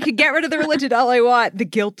like I could get rid of the religion all I want. The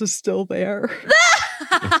guilt is still there.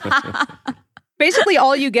 Basically,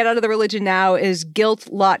 all you get out of the religion now is guilt,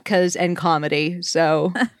 latkes, and comedy.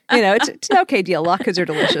 So, it's an okay deal. Latkes are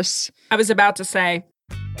delicious. I was about to say.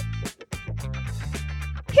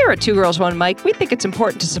 Here at 2 Girls, 1 Mic, we think it's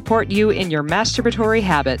important to support you in your masturbatory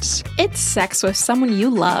habits. It's sex with someone you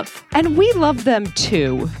love. And we love them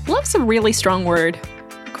too. Love's a really strong word,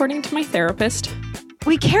 according to my therapist.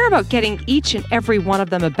 We care about getting each and every one of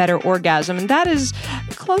them a better orgasm, and that is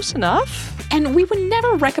close enough. And we would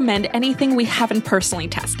never recommend anything we haven't personally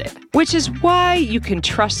tested. Which is why you can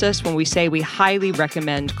trust us when we say we highly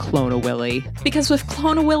recommend Clone-A-Willy. Because with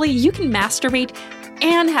Clone-A-Willy, you can masturbate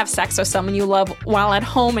and have sex with someone you love while at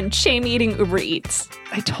home and shame eating Uber Eats.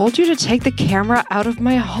 I told you to take the camera out of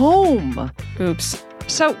my home. Oops.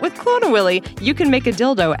 So with Clone-A-Willy, you can make a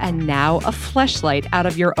dildo and now a fleshlight out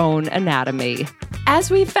of your own anatomy.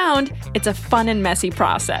 As we've found, it's a fun and messy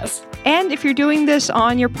process. And if you're doing this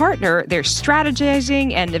on your partner, there's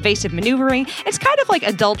strategizing and evasive maneuvering. It's kind of like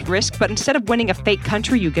adult Risk, but instead of winning a fake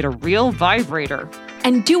country, you get a real vibrator.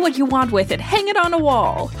 And do what you want with it. Hang it on a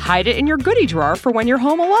wall. Hide it in your goodie drawer for when you're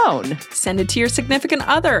home alone. Send it to your significant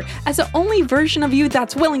other as the only version of you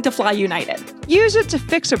that's willing to fly United. Use it to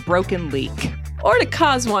fix a broken leak. Or to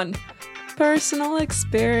cause one. personal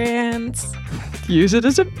experience. Use it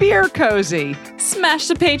as a beer cozy. Smash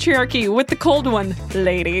the patriarchy with the cold one,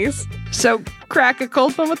 ladies. So crack a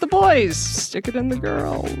cold one with the boys. Stick it in the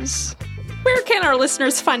girls. Where can our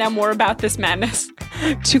listeners find out more about this madness?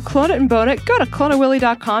 To clone it and bone it, go to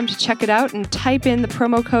cloneawilly.com to check it out and type in the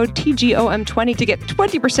promo code TGOM20 to get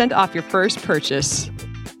 20% off your first purchase.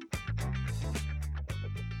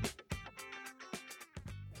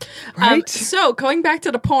 Right? So going back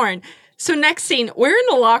to the porn. So next scene, we're in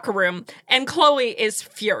the locker room, and Chloe is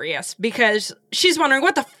furious because she's wondering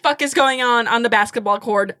what the fuck is going on the basketball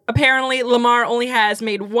court. Apparently, Lamar only has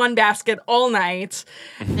made one basket all night.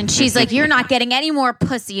 And she's like, you're not getting any more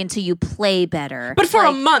pussy until you play better. But for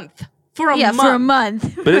a month. For a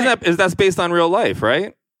month. But that's based on real life,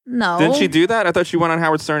 right? No. Didn't she do that? I thought she went on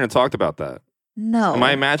Howard Stern and talked about that. No. Am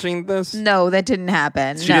I imagining this? No, that didn't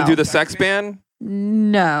happen. She didn't do the sex ban?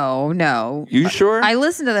 No. You sure? I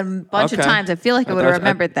listened to them a bunch of times. I feel like I would have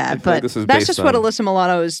remembered that. I feel but like this is That's based just on- what Alyssa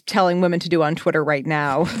Milano is telling women to do on Twitter right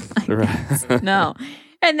now. no.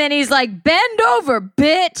 And then he's like, bend over,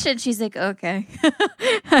 bitch. And she's like, okay.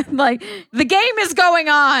 I'm like, the game is going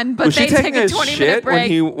on, but Was they she take taking a a 20-minute shit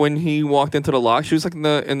break. when he walked into the lock? She was like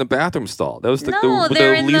in the bathroom stall. That was No, the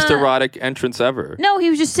they're in least the- erotic entrance ever. No,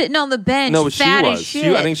 he was just sitting on the bench. No, but she fat as was.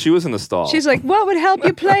 shit. I think she was in the stall. She's like, what would help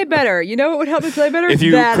you play better? You know what would help you play better? if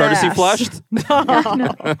you That courtesy ass. flushed.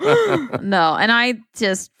 No, and I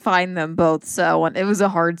just find them both so. It was a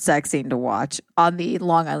hard sex scene to watch on the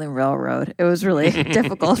Long Island Railroad. It was really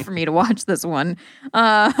difficult for me to watch this one.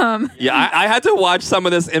 Yeah, I had to watch some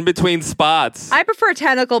of this in between spots. I prefer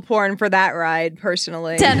tentacle porn for that ride,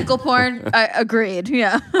 personally. Tentacle porn. Agreed.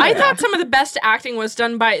 Yeah. I thought some of the best acting was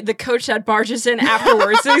done by the coach that barges in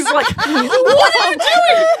afterwards. He's like, what are you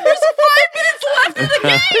doing? There's 5 minutes left in the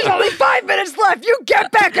game. There's only 5 minutes left. You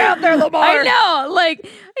get back out there, Lamar. I know. Like,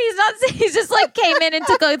 he's just like came in and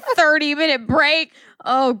took a 30-minute break.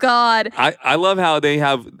 Oh, God. I love how they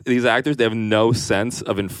have these actors. They have no sense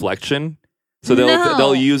of inflection, so No.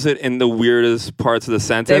 they'll use it in the weirdest parts of the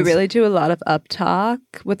sentence. They really do a lot of up talk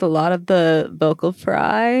with a lot of the vocal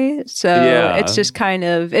fry. So Yeah. it's just kind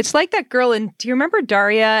of, it's like that girl in, do you remember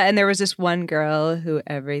Daria? And there was this one girl who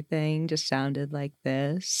everything just sounded like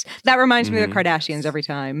this. That reminds me of the Kardashians every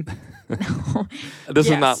time. This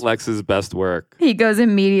is Yes. not Lex's best work. He goes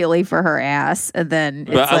immediately for her ass, and then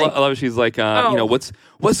it's But I like, love she's like,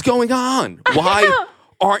 what's going on? Why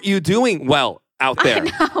aren't you doing well out there?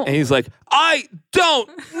 And he's like, I don't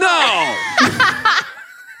know.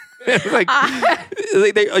 It's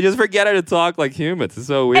like they just forget how to talk like humans. It's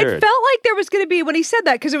so weird. It felt like there was going to be, when he said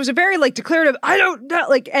that, because it was a very like declarative, I don't know,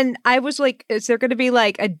 like, and I was like, is there going to be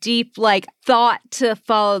like a deep like thought to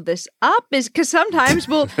follow this up? Is because sometimes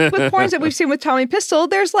with porns that we've seen with Tommy Pistol,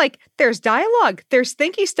 there's dialogue, there's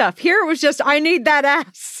thinky stuff. Here it was just, I need that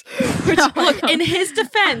ass. Which, Look, in his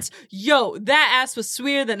defense, that ass was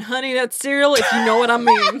sweeter than Honey Nut Cereal, if you know what I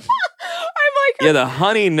mean. I'm like, Yeah, the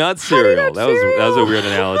honey nut cereal. Nut that was a cereal. weird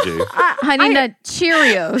analogy. Honey Nut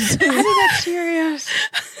Cheerios. I need that serious. Is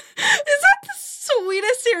that the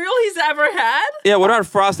sweetest cereal he's ever had? Yeah, what about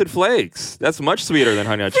Frosted Flakes? That's much sweeter than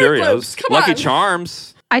Honey Nut Fruit Cheerios. Loops, come Lucky on.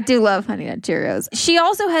 Charms. I do love Honey Nut Cheerios. She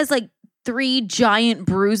also has like 3 giant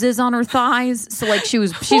bruises on her thighs. So like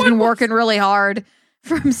she's been working really hard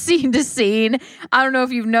from scene to scene. I don't know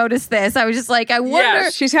if you've noticed this. I was just like, I wonder.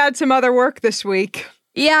 Yes. She's had some other work this week.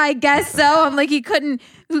 Yeah, I guess so. I'm like,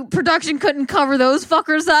 production couldn't cover those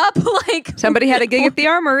fuckers up. Like Somebody had a gig at the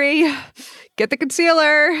Armory. Get the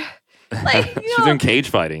concealer. like, you She's know, doing cage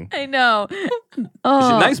fighting. I know. She's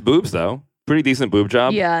Oh, nice boobs though. Pretty decent boob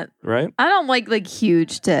job. yeah. Right? I don't like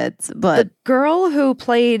huge tits, but The girl who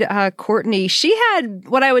played Courtney, she had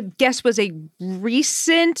what I would guess was a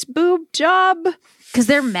recent boob job. because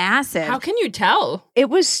they're massive. How can you tell? It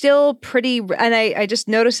was still pretty, and I just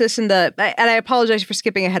noticed this and I apologize for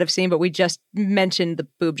skipping ahead of scene, but we just mentioned the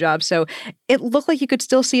boob job. So it looked like you could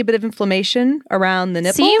still see a bit of inflammation around the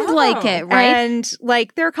nipple. Seemed like it, right? And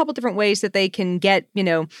like there are a couple different ways that they can get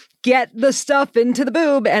the stuff into the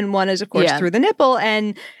boob. And one is, of course, Yeah. through the nipple.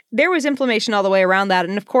 And there was inflammation all the way around that.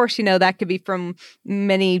 And of course, that could be from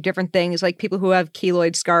many different things, like people who have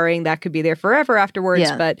keloid scarring, that could be there forever afterwards.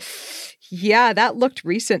 Yeah. But yeah, that looked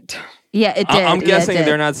recent. Yeah, it did. I'm Yeah, it guessing did.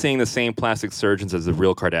 they're not seeing the same plastic surgeons as the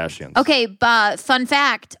real Kardashians. Okay, but fun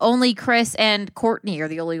fact: only Chris and Courtney are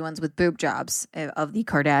the only ones with boob jobs of the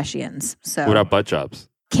Kardashians. So What about butt jobs?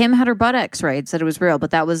 Kim had her butt x-rayed, said it was real,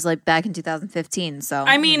 but that was like back in 2015. So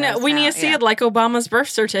I mean, we need to see it like Obama's birth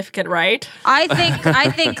certificate, right? I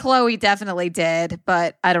think Chloe definitely did,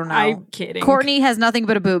 but I don't know. I'm kidding. Courtney has nothing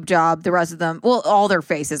but a boob job. The rest of them, well, all their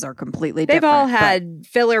faces are completely They've different. all had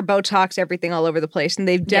filler, Botox, everything all over the place. And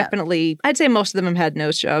they've definitely, I'd say most of them have had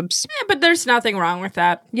nose jobs. Yeah, but there's nothing wrong with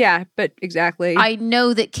that. Yeah, but exactly. I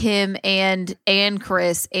know that Kim and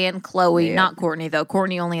Chris and Chloe, not Courtney though.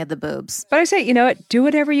 Courtney only had the boobs. But I say, you know what? Do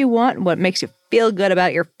whatever you want and what makes you feel good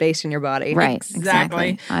about your face and your body. Right.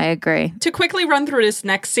 Exactly. I agree. To quickly run through this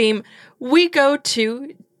next scene, we go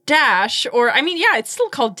to Dash, or I mean, yeah, it's still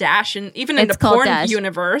called Dash, and even in It's the called porn Dash.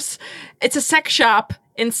 universe, it's a sex shop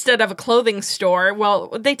instead of a clothing store. Well,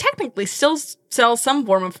 they technically still sell some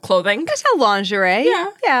form of clothing. That's how lingerie.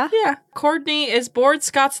 Yeah. Courtney is bored.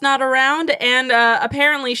 Scott's not around, and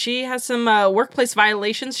apparently she has some workplace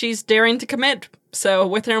violations she's daring to commit. So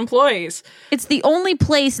with her employees. It's the only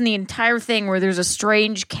place in the entire thing where there's a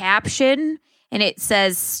strange caption and it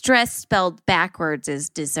says stress spelled backwards is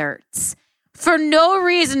desserts. For no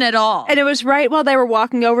reason at all. And it was right while they were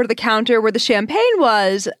walking over to the counter where the champagne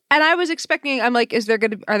was. And I was expecting, I'm like, are there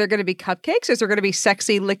gonna be cupcakes? Is there gonna be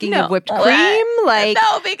sexy licking of whipped cream? Like,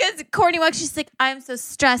 no, because Courtney walks, she's like, I'm so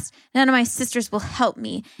stressed. None of my sisters will help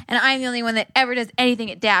me. And I'm the only one that ever does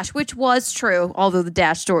anything at Dash, which was true, although the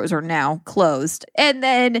Dash stores are now closed. And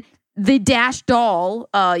then the Dash doll,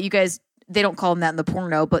 you guys, they don't call them that in the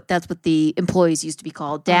porno, but that's what the employees used to be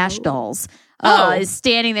called, Dash dolls. Is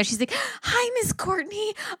standing there. She's like, hi, Miss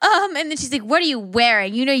Courtney. And then she's like, what are you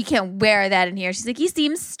wearing? You know you can't wear that in here. She's like, you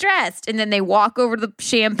seem stressed. And then they walk over to the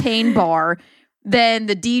champagne bar. Then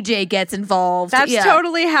the DJ gets involved. That's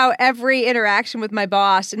totally how every interaction with my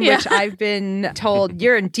boss, in which I've been told,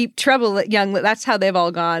 you're in deep trouble, young. That's how they've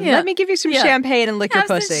all gone. Let me give you some champagne and lick your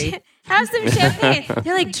pussy. Have some champagne.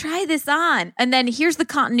 They're like, try this on. And then here's the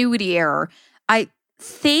continuity error. I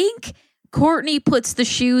think Courtney puts the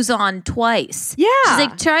shoes on twice. Yeah. She's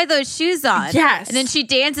like, try those shoes on. Yes. And then she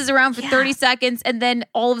dances around for 30 seconds and then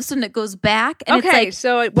all of a sudden it goes back. And Okay, it's like,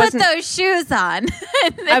 so it put wasn't. those shoes on.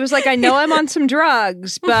 And then- I was like, I know I'm on some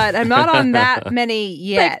drugs, but I'm not on that many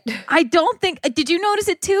yet. I don't think, did you notice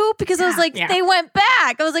it too? Because I was like, they went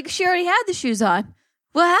back. I was like, she already had the shoes on.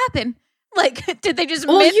 What happened? Like, did they just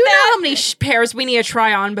Well, miss you know that? how many pairs we need to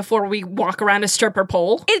try on before we walk around a stripper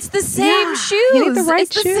pole? It's the same shoes. you need the right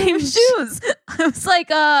it's the same shoes. shoes. I was like,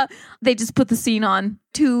 they just put the scene on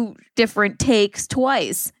 2 different takes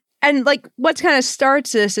twice. And like, what kind of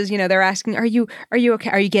starts this is, they're asking, are you okay?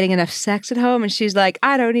 Are you getting enough sex at home? And she's like,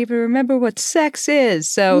 I don't even remember what sex is.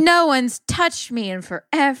 So No one's touched me in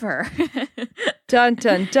forever. dun,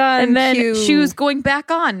 dun, dun. And then cue. shoes going back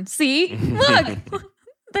on. See? Look.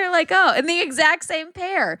 They're like, oh, in the exact same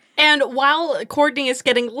pair. And while Courtney is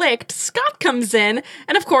getting licked, Scott comes in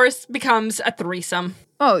and, of course, becomes a threesome.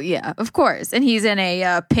 Oh, yeah, of course. And he's in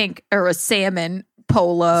a pink or a salmon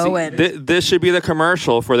polo. See, and this should be the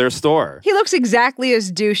commercial for their store. He looks exactly as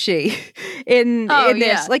douchey in this.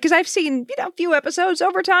 yeah. Like, because I've seen, a few episodes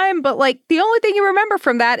over time, but like the only thing you remember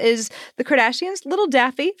from that is the Kardashians, little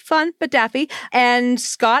daffy, fun, but daffy. And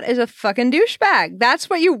Scott is a fucking douchebag. That's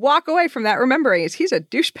what you walk away from that remembering is he's a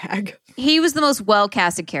douchebag. he was the most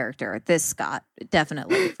well-casted character, this Scott,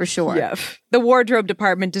 definitely, for sure. Yeah. The wardrobe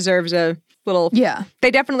department deserves a little. Yeah.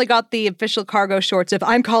 They definitely got the official cargo shorts of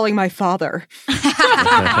I'm calling my father.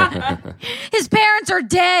 His parents are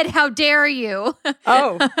dead. How dare you?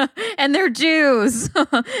 Oh. And they're Jews.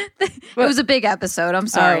 It was a big episode. I'm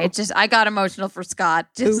sorry. Oh. It just I got emotional for Scott.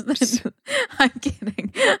 Just I'm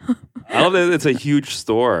kidding. I love that it's a huge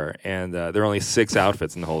store, and there are only 6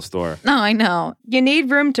 outfits in the whole store. No, I know. You need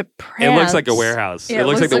room to prance. It looks like a warehouse. Yeah, it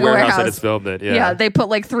looks like the a warehouse that it's filmed at. Yeah, they put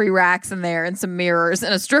like 3 racks in there and some mirrors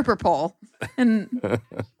and a stripper pole. And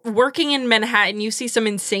Working in Manhattan, you see some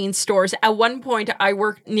insane stores. At one point, I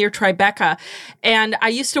worked near Tribeca, and I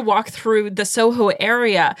used to walk through the Soho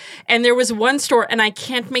area, and there was one store, and I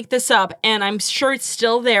can't make this up, and I'm sure it's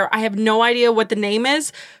still there. I have no idea what the name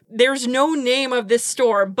is. There's no name of this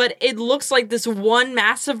store, but it looks like this one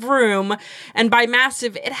massive room, and by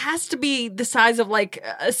massive, it has to be the size of like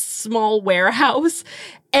a small warehouse,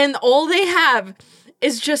 and all they have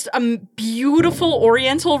is just a beautiful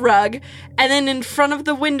oriental rug, and then in front of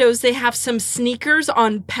the windows they have some sneakers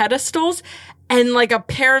on pedestals and like a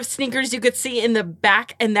pair of sneakers you could see in the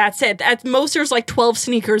back, and that's it. At most there's like 12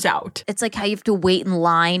 sneakers out. it's like how you have to wait in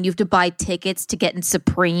line. You have to buy tickets to get in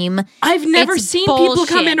Supreme. I've never It's seen people come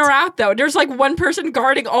bullshit. in or out though. There's like one person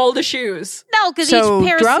guarding all the shoes. No, because So, each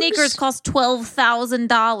pair drugs? of sneakers costs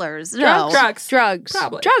 $12,000. No. Drugs. Drugs.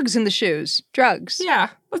 Probably. Drugs in the shoes. Drugs. Yeah,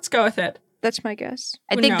 let's go with it. That's my guess.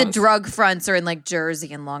 I Who think the knows? drug fronts are in like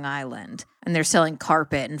Jersey and Long Island, and they're selling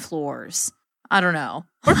carpet and floors. I don't know.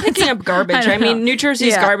 We're picking up garbage. I I don't mean, know. New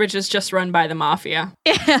Jersey's Yeah. garbage is just run by the mafia.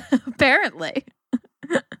 Yeah, apparently.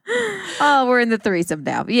 Oh, we're in the threesome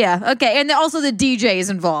now. Yeah, okay. And also the DJ is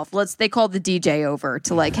involved. They called the DJ over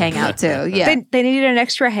to like hang out too. Yeah, They needed an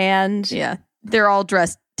extra hand. yeah. They're all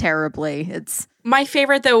dressed terribly. It's My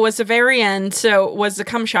favorite, though, was the very end. So was the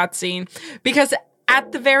cum shot scene. Because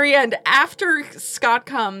at the very end, after Scott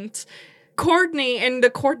comes, Courtney in the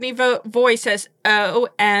Courtney voice says,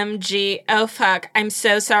 OMG, oh fuck, I'm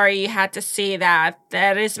so sorry you had to see that.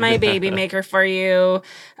 That is my baby maker for you.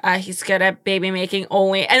 He's good at baby making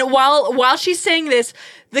only. And while she's saying this,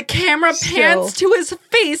 the camera pans to his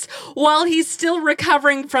face while he's still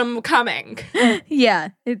recovering from coming. yeah,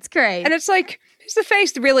 it's great. And it's like, is the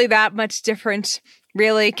face really that much different?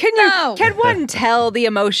 Really? No. Can one tell the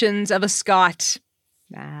emotions of a Scot?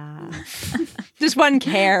 Nah. Does one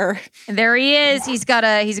care? And there he is. He's got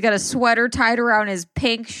a sweater tied around his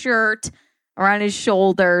pink shirt, around his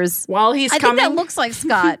shoulders. While he's I coming, think that looks like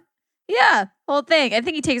Scott. Yeah, whole thing. I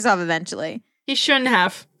think he takes off eventually. he shouldn't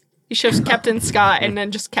have. He should have kept in Scott and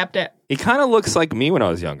then just kept it. He kind of looks like me when I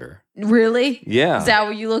was younger. Really? Yeah. Is that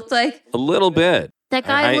what you looked like? A little bit. That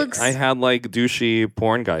guy looks I had like douchey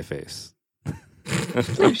porn guy face.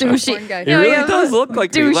 douchey. Porn guy. He Yeah, really yeah. does look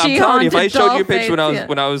like me. I'm Douchey telling you, if I haunted showed you a doll picture face,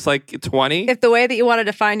 when I was like 20, If the way that you want to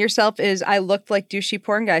define yourself is I looked like douchey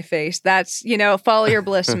porn guy face, that's, follow your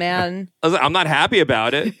bliss, man. I'm not happy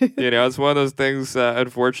about it. It's one of those things.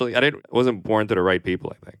 Unfortunately, wasn't born to the right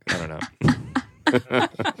people. I think. I don't know.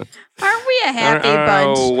 Aren't we a happy I don't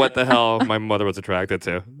bunch? know what the hell my mother was attracted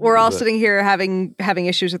to. We're all But- sitting here having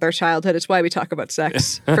issues with our childhood. It's why we talk about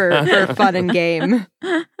sex for fun and game.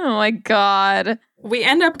 Oh my god. We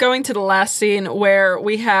end up going to the last scene where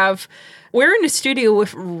we're in a studio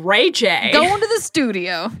with Ray J. Going to the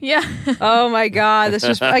studio. Yeah. Oh my god, this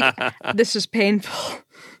is painful.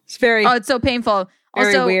 It's very Oh, it's so painful. very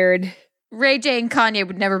Also, weird. Ray J and Kanye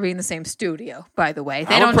would never be in the same studio, by the way.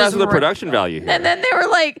 They I'm don't impressed just with the production value here. And then they were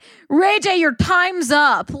like, Ray J, your time's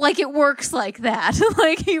up. Like, it works like that.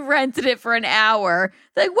 Like, he rented it for an hour.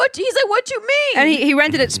 Like, what? He's like, what you mean? And he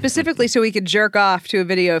rented it specifically so he could jerk off to a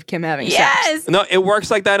video of Kim having sex. yes. No, it works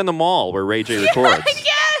like that in the mall where Ray J records.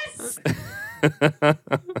 Yes.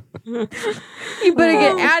 You better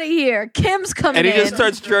get out of here. Kim's coming And he in. just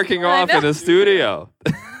starts jerking I off know. in the studio.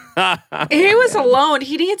 He was alone.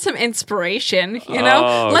 He needs some inspiration,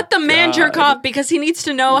 Oh, Let the man God. jerk off because he needs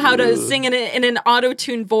to know how to sing in an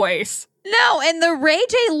auto-tuned voice. No, and the Ray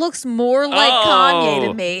J looks more like Oh. Kanye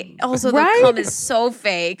to me. Also, Right? the cum is so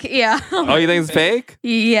fake. Yeah. Oh, you think it's fake?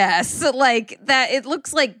 Yes. Like that. It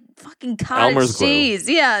looks like fucking cottage Elmer's glue. cheese.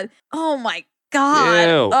 Yeah. Oh my God. Ew.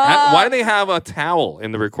 Oh. Why do they have a towel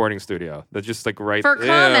in the recording studio? That's just like right For cum,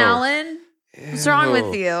 Ew. Alan? What's wrong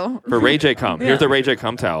with Ew. you? For Ray J cum. Here's the Ray J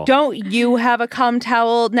cum towel. Don't you have a cum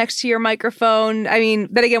towel next to your microphone? I mean,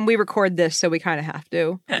 then again, we record this, so we kind of have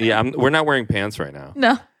to. Yeah, we're not wearing pants right now.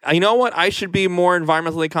 No. You know what? I should be more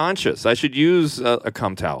environmentally conscious. I should use a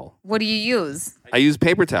cum towel. What do you use? I use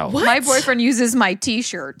paper towels. What? My boyfriend uses my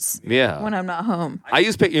t-shirts Yeah. when I'm not home. I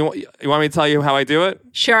use you want me to tell you how I do it?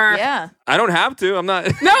 Sure. Yeah. I don't have to. I'm not.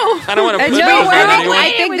 No. I don't want to And put no, those on I anyone.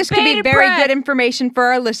 think with this could be bated very breath. good information for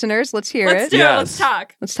our listeners. Let's hear Let's it. do it. Yes. Let's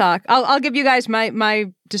talk. Let's talk. I'll give you guys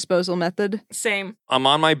my disposal method. Same. I'm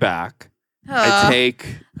on my back. I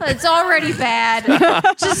take It's already bad.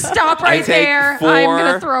 Just stop I right take there. I'm 4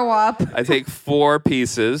 going to throw up. 4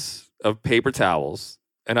 pieces of paper towels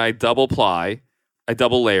and I double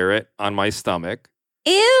layer it on my stomach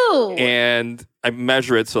Ew. and I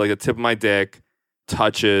measure it so like the tip of my dick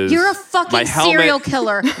touches You're a my fucking helmet. serial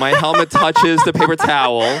killer. My helmet touches the paper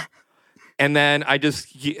towel. And then I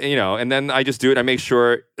just, and then I just do it. I make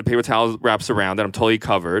sure the paper towel wraps around it. I'm totally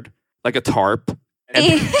covered like a tarp. And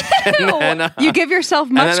then, You give yourself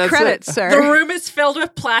then much that's credit, it. sir. The room is filled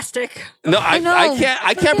with plastic. no, I know.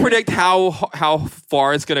 I can't predict how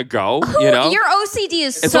far it's gonna go. Your OCD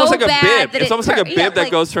is It's so almost like a bad bib. that It's almost like a bib that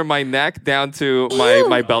goes from my neck down to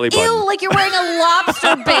my belly button. Ew, like you're wearing a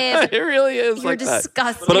lobster bib. It really is You're like that.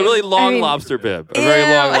 disgusting. But a really long mean- lobster bib. A very Ew.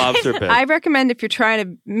 long lobster bib. I recommend if you're trying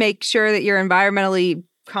to make sure that you're environmentally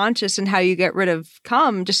conscious in how you get rid of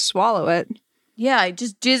cum, just swallow it. Yeah,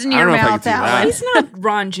 just jizz in I your don't know if I mouth, can do that. Alan. He's not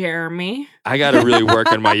Ron Jeremy. I got to really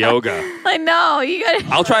work on my yoga. I know. You got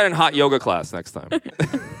I'll try it in hot yoga class next time.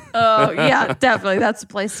 Oh, yeah, definitely. That's the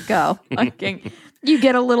place to go. Fucking You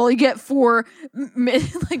get 4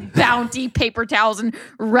 like bounty paper towels and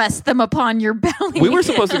rest them upon your belly. We were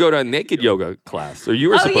supposed to go to a naked yoga class, or you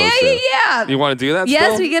were supposed to. Yeah. You want to do that?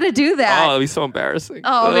 Yes, still? we got to do that. Oh, it'd be so embarrassing.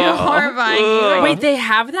 Oh, they're horrifying. Ugh. Wait, they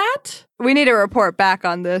have that? We need to report back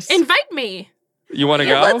on this. Invite me. You want to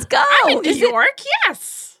go? Let's go. I'm in New York.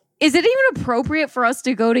 Yes. Is it even appropriate for us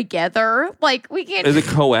to go together? Like, we can't. Is it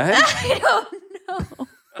co-ed? I don't know.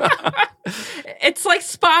 It's like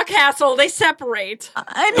Spa Castle. They separate.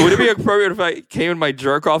 I know. Would it be appropriate if I came in my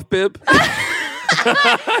jerk-off bib?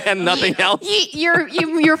 And nothing else?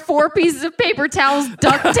 Your 4 pieces of paper towels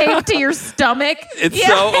duct taped to your stomach. It's Yeah.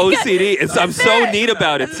 so OCD. I'm so neat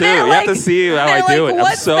about it too. They're You have to like- see how they're I do like, it. I'm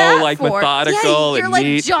 "What's so that like for?" methodical You're and like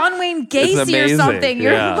neat. John Wayne Gacy or amazing. something.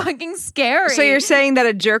 You're Yeah. fucking scary. So you're saying that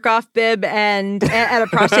a jerk off bib and a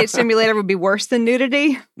prostate stimulator would be worse than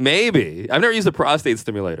nudity? Maybe. I've never used a prostate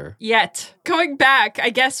stimulator. Yet. Going back, I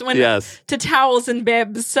guess, when Yes. to towels and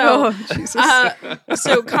bibs. So, Oh, Jesus.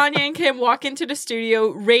 so Kanye and Kim walk into the studio.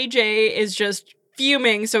 Ray J is just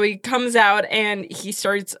fuming. So he comes out and he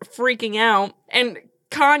starts freaking out. And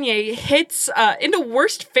Kanye hits in the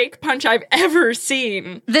worst fake punch I've ever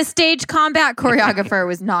seen. the stage combat choreographer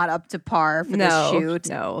was not up to par for the shoot.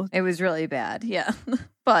 No. It was really bad. Yeah.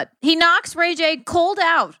 But he knocks Ray J cold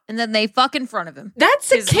out and then they fuck in front of him. That's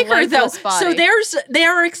the His kicker, though. lifeless body. So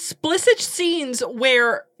there are explicit scenes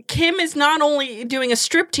where Kim is not only doing a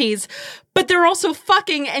striptease, but they're also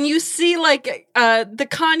fucking, and you see like the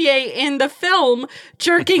Kanye in the film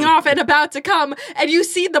jerking off and about to come, and you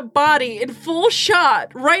see the body in full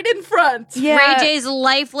shot right in front. Yeah. Ray J's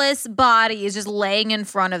lifeless body is just laying in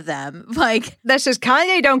front of them. Like, That's just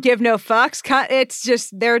Kanye don't give no fucks. It's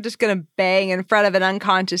just, they're just going to bang in front of an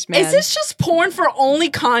unconscious man. Is this just porn for only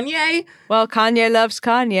Kanye? Well, Kanye loves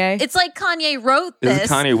Kanye. it's like Kanye wrote This this.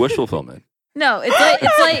 is Kanye wishful filming. No,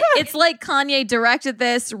 it's like Kanye directed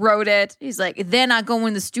this, wrote it. He's like, then I go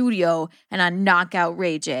in the studio and I knock out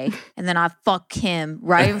Ray J, and then I fuck him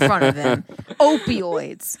right in front of him.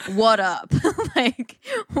 Opioids, what up? Like,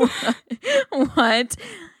 what?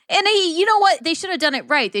 And you know what? They should have done it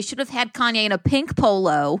right. They should have had Kanye in a pink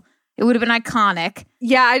polo. It would have been iconic.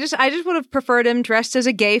 Yeah, I just would have preferred him dressed as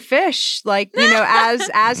a gay fish, like, you know,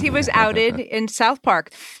 as he was outed in South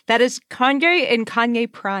Park. That is Kanye in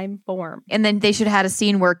Kanye prime form. And then they should have had a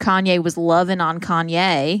scene where Kanye was loving on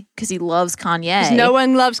Kanye because he loves Kanye. 'Cause no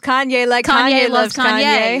one loves Kanye like Kanye loves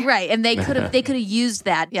Kanye. Right? And they could have used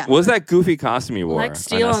that. Yeah. What was that goofy costume you wore Lex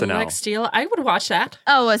Steele on and SNL? Lex Steele. I would watch that.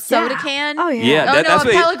 Oh, a soda Yeah. can. Oh, yeah. Yeah, Oh, no, that's a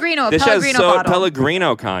what Pellegrino, a this Pellegrino has bottle.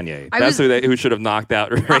 Pellegrino Kanye. I That's was- who should have knocked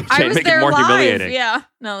out Ray I J, was make it there more live. humiliating. Yeah,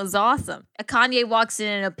 no, it was awesome. A Kanye walks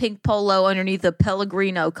in a pink polo underneath a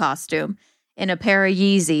Pellegrino costume in a pair of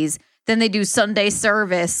Yeezys. Then they do Sunday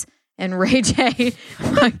service, and Ray J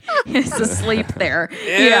is asleep there. Ew.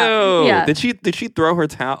 Yeah. Did she throw her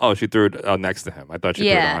towel? Oh, she threw it next to him. I thought she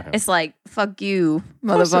threw it on him. It's like, fuck you,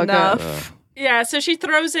 Close motherfucker. enough. Yeah, so she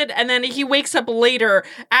throws it, and then he wakes up later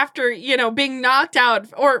after, you know, being knocked out,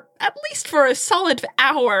 or at least for a solid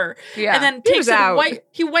hour. Yeah. And then He takes was it, out.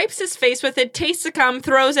 he wipes his face with it, tastes the cum,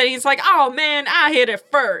 throws it, and he's like, oh man, I hit it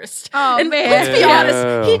first. Oh, and man. let's be Ew.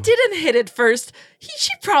 honest, he didn't hit it first.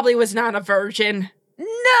 She probably was not a virgin.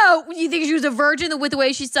 No, you think she was a virgin with the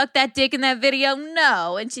way she sucked that dick in that video?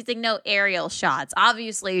 No, and she's like, no aerial shots.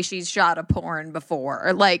 Obviously, she's shot a porn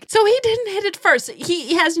before. Like, So he didn't hit it first.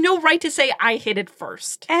 He has no right to say, I hit it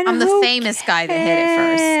first. And I'm the who famous guy that hit it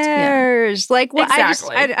first. Yeah. cares? Like, well,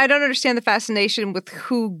 Exactly. I don't understand the fascination with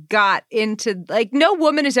who got into, like, no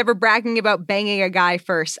woman is ever bragging about banging a guy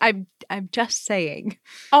first. I'm just saying.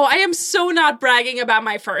 Oh, I am so not bragging about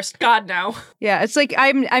my first. God, no. Yeah, it's like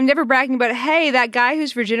I'm never bragging about, hey, that guy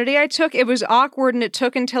whose virginity I took, it was awkward and it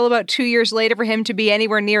took until about 2 years later for him to be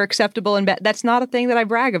anywhere near acceptable in bed. That's not a thing that I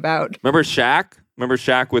brag about. Remember Shaq? Remember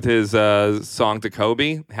Shaq with his song to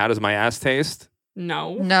Kobe? How does my ass taste?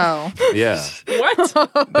 No. No. Yeah. What?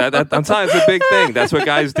 I'm telling you, it's a big thing. That's what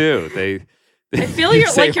guys do. I feel You you're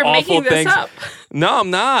say like you're awful making this things. up. No, I'm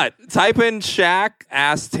not. Type in Shaq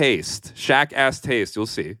ass taste. Shaq ass taste. You'll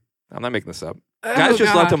see. I'm not making this up. Guys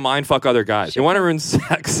just love to mind fuck other guys. They want to ruin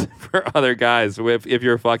sex for other guys if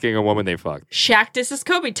you're fucking a woman they fucked. Shaq, this is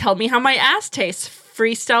Kobe. Tell me how my ass tastes.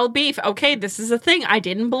 Freestyle beef. Okay, this is a thing. I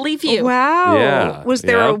didn't believe you. Wow. Yeah, Was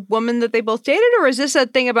there yeah. a woman that they both dated, or is this a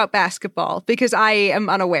thing about basketball? Because I am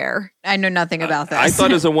unaware. I know nothing about this. I thought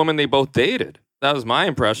it was a woman they both dated. That was my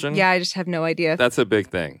impression. Yeah, I just have no idea. That's a big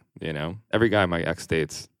thing, you know? Every guy my ex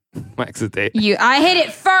dates my ex's date. I hit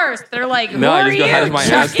it first. They're like, No, who I are just go, you, how does my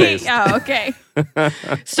ass Chucky? taste? Oh, okay.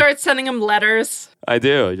 Start sending him letters. I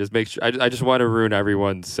do. I just make sure. I just want to ruin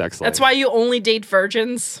everyone's sex life. That's why you only date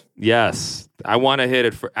virgins. Yes, I want to hit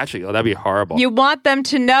it for. Actually, that'd be horrible. You want them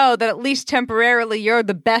to know that at least temporarily you're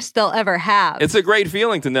the best they'll ever have. It's a great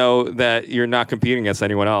feeling to know that you're not competing against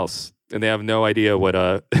anyone else, and they have no idea what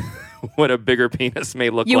a what a bigger penis may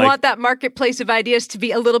look You like. want that marketplace of ideas to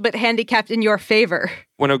be a little bit handicapped in your favor.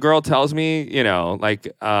 When a girl tells me, like,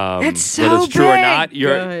 It's whether so it's true or big. not,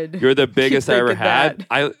 Good. you're the biggest I ever thinking had.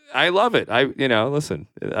 that. I love it. Listen,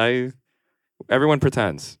 everyone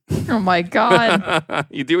pretends. Oh my God.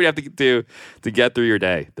 You do what you have to do to get through your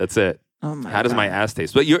day. That's it. Oh my How does God. my ass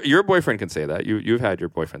taste? But your boyfriend can say that. You've had your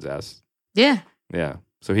boyfriend's ass. Yeah. Yeah.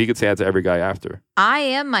 So he could say that to every guy after. I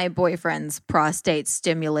am my boyfriend's prostate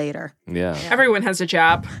stimulator. Yeah. Everyone has a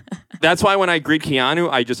job. That's why when I greet Keanu,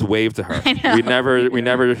 I just wave to her. I know. We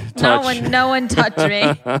never touch. No one touched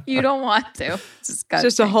me. You don't want to. It's disgusting.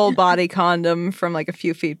 Just a whole body condom from like a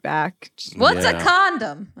few feet back. What's a Yeah.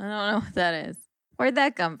 condom? I don't know what that is. Where'd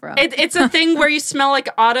that come from? It's a thing where you smell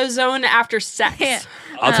like AutoZone after sex. Yeah.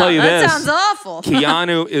 I'll tell you that this. sounds awful.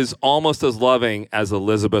 Keanu is almost as loving as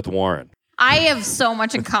Elizabeth Warren. I have so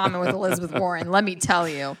much in common with Elizabeth Warren, let me tell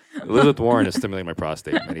you. Elizabeth Warren has stimulated my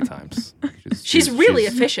prostate many times. She's really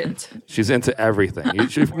efficient. She's into everything.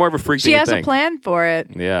 She's more of a freak She than you has a think. plan for it.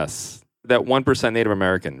 Yes. That 1% Native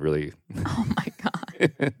American really. Oh my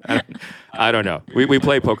God. I don't know. We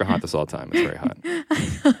play Pocahontas all the time. It's very hot.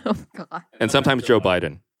 Oh God. And sometimes Joe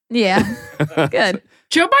Biden. Yeah. Good.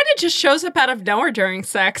 Joe Biden just shows up out of nowhere during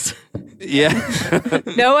sex. Yeah.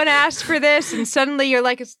 No one asked for this, and suddenly you're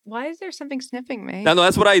like, why is there something sniffing me? No,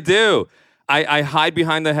 that's what I do. I hide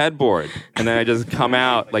behind the headboard, and then I just come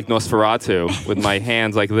out like Nosferatu with my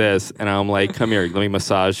hands like this, and I'm like, come here, let me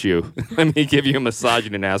massage you. Let me give you a massage you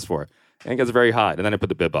didn't ask for. And it gets very hot, and then I put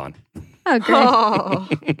the bib on. Oh,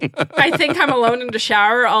 great. Oh, I think I'm alone in the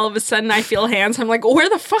shower. All of a sudden, I feel hands. I'm like, where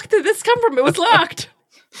the fuck did this come from? It was locked.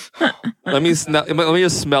 Let me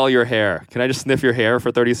just smell your hair. Can I just sniff your hair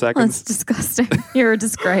for 30 That's seconds? disgusting. You're a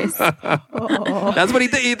disgrace. That's what he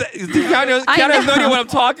did. Keanu I has no know. idea what I'm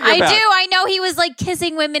talking I about. do. I know he was like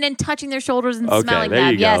kissing women and touching their shoulders and Okay, smelling there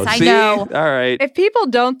them. you go. Yes, I See? know. All right. if people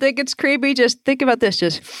don't think it's creepy, just think about this.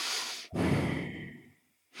 Just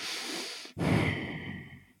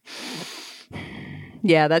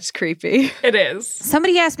yeah, that's creepy. It is.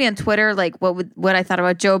 Somebody asked me on Twitter, like, what I thought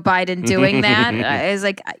about Joe Biden doing that. I was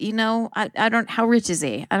like, I don't. How rich is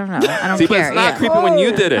he? I don't know. I don't See, but care. it's not Yeah. creepy when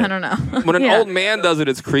you did it. I don't know. When an Yeah. old man does it,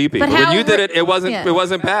 it's creepy. But But when how you did ri- it, it wasn't. Yeah. It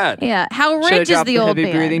wasn't bad. Yeah. How Should I rich is drop the the old heavy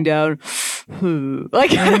man? breathing down?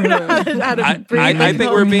 Like I don't know how to breathe. I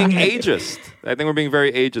think we're being ageist. I think we're being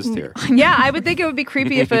very ageist here. Yeah, I would think it would be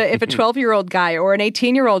creepy if a 12-year-old guy or an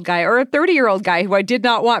 18-year-old guy or a 30-year-old guy who I did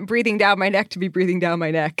not want breathing down my neck to be breathing down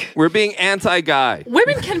my neck. We're being anti-guy.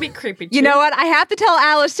 Women can be creepy too. You know what? I have to tell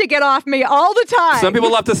Alice to get off me all the time. Some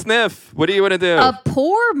people love to sniff. What do you want to do? A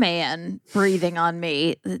poor man breathing on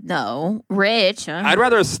me. No. Rich. I'd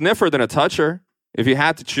rather a sniffer than a toucher. If you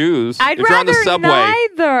had to choose, I'd if you're on the rather subway,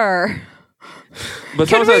 neither. but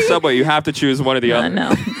sometimes on the subway, you have to choose one or the I other. know.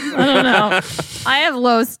 I don't know. I have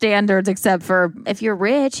low standards, except for if you're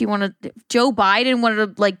rich, you want to. Joe Biden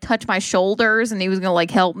wanted to like touch my shoulders, and he was going to like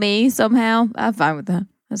help me somehow. I'm fine with that.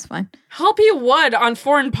 That's fine. Help you what on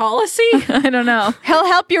foreign policy? I don't know. He'll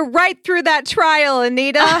help you right through that trial,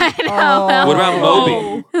 Anita. I know. What about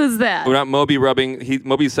Moby? Who's that? What about Moby rubbing?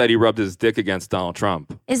 Moby said he rubbed his dick against Donald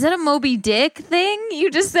Trump. Is that a Moby Dick thing you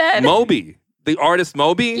just said? Moby, the artist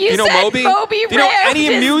Moby. You Do you know said Moby? Moby Do you know rubbed any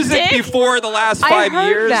his music dick? before the last I 5 heard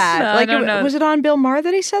years? that. No, I Like, don't know. was it on Bill Maher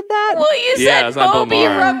that he said that? Well, you Yeah, said it's on Bill Moby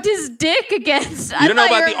Maher. rubbed his dick against. You don't know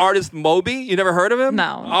about the artist Moby? You never heard of him?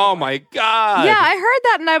 No. Oh my God. Yeah, I heard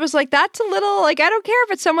that, and I was like, "That's a little like I don't care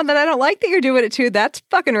if it's someone that I don't like that you're doing it to. That's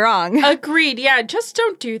fucking wrong." Agreed. Yeah, just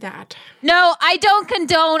don't do that. No, I don't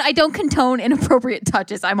condone inappropriate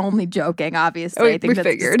touches. I'm only joking, obviously. I think we that's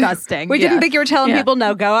figured. disgusting. We Yeah. didn't think you were telling Yeah. people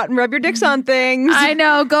no, go out and rub your dicks on things. I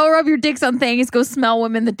know. Go rub your dicks on things. Go smell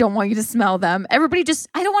women that don't want you to smell them. Everybody just,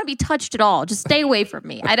 I don't want to be touched at all. Just stay away from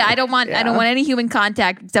me. I don't want any human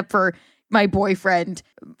contact except for my boyfriend.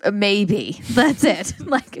 Maybe. That's it.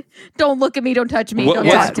 Like, don't look at me. Don't touch me. Don't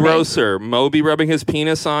What's talk to me. grosser, Moby rubbing his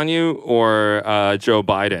penis on you or Joe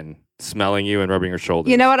Biden smelling you and rubbing your shoulders?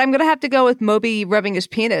 You know what? I'm going to have to go with Moby rubbing his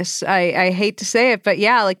penis. I hate to say it, but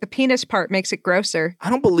yeah, like the penis part makes it grosser. I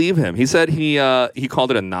don't believe him. He said he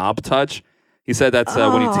called it a knob touch. He said that's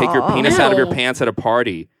when you take your penis out of your Ew. pants at a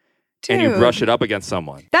party and you Dude. brush it up against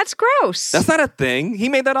someone. That's gross. That's not a thing. He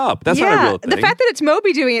made that up. That's not a real thing. The fact that it's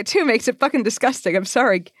Moby doing it too makes it fucking disgusting. I'm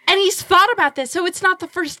sorry. And he's thought about this, so it's not the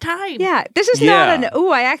first time. Yeah, this is not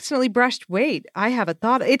I accidentally brushed. Wait, I have a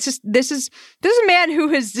thought. It's just this is a man who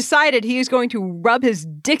has decided he is going to rub his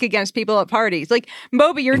dick against people at parties. Like,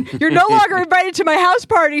 Moby, you're no longer invited to my house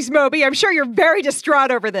parties, Moby. I'm sure you're very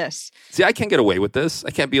distraught over this. See, I can't get away with this.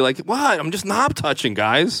 I can't be like, what? I'm just knob touching,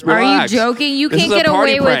 guys. Are Relax. you joking? You This can't is a get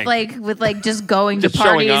party away prank. with just going to Just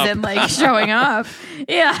showing parties up. and like showing up.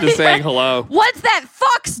 Yeah. Just saying hello. What's that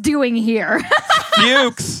fox doing here?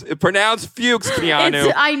 Fuchs. Pronounced Fuchs,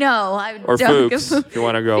 Keanu. I know. I'm Or joking. Fuchs, if you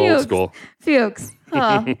want to go old Fuchs. school. Fuchs.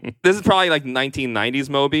 Oh. This is probably like 1990s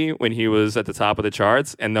Moby when he was at the top of the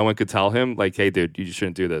charts and no one could tell him, like, hey, dude, you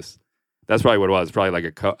shouldn't do this. That's probably what it was. Probably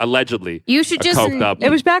like allegedly. You should just coked up. It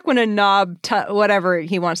was back when a knob, whatever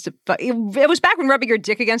he wants to. It was back when rubbing your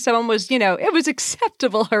dick against someone was, it was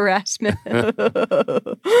acceptable harassment.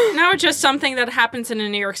 Now it's just something that happens in a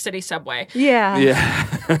New York City subway. Yeah.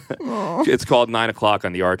 Yeah. It's called 9 o'clock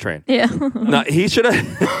on the R train. Yeah. No, he should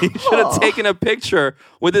have taken a picture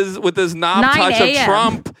with his knob 9 touch of a.m.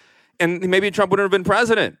 Trump, and maybe Trump wouldn't have been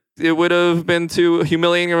president. It would have been too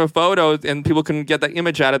humiliating of a photo, and people couldn't get that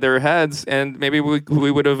image out of their heads, and maybe we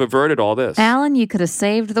would have averted all this. Alan, you could have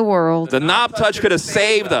saved the world. The knob touch could have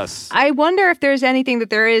saved us. I wonder if there's anything that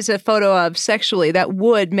there is a photo of sexually that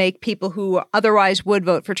would make people who otherwise would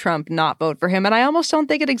vote for Trump not vote for him. And I almost don't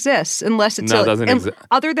think it exists unless it's No, it doesn't exist.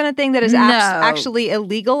 Other than a thing that is No. actually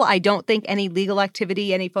illegal. I don't think any legal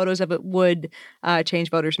activity, any photos of it would change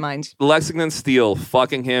voters' minds. Lexington Steele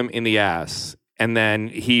fucking him in the ass, and then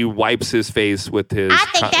he wipes his face with his. with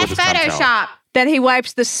his tongue towel. Then he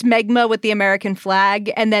wipes the smegma with the American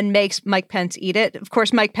flag and then makes Mike Pence eat it. Of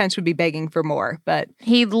course, Mike Pence would be begging for more, but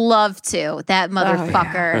He'd love to. That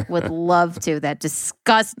motherfucker would love to. That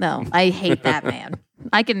disgust. No, I hate that man.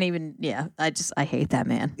 I can even, I hate that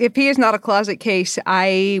man. if he is not a closet case,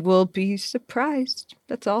 I will be surprised.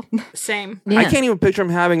 That's all. Same. Yeah. I can't even picture him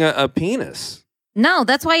having a penis. No,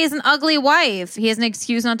 that's why he has an ugly wife. He has an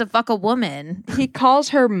excuse not to fuck a woman. He calls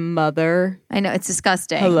her mother. I know, it's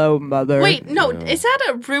disgusting. Hello, mother. Wait, no, is that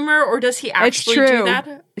a rumor or does he actually true. do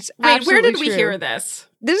that? It's Wait, where did absolutely we true. hear this?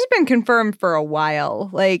 This has been confirmed for a while.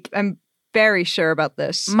 Like, I'm very sure about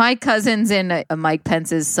this. My cousin's in a Mike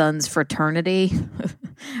Pence's son's fraternity,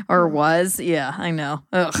 or was. Yeah, I know.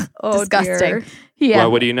 Ugh, Oh, disgusting. dear. Yeah.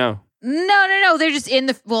 Well, what do you know? No. They're just in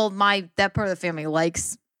the. Well, that part of the family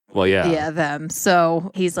likes. Well, Yeah, them.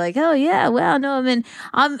 So he's like, oh yeah, well, no,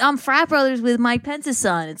 I'm frat brothers with Mike Pence's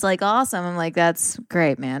son. It's like awesome. I'm like, that's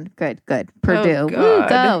great, man. Good. Purdue, Woo, God.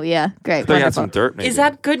 go, yeah, great. They had Wonderful. some dirt, maybe. Is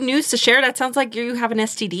that good news to share? That sounds like you have an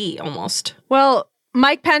STD almost. Well,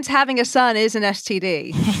 Mike Pence having a son is an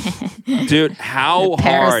STD. Dude, how hard?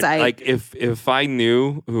 Parasite. Like, if I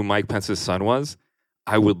knew who Mike Pence's son was,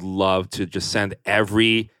 I would love to just send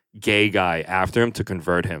every gay guy after him to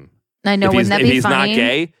convert him. I know. if Wouldn't that if be he's funny? not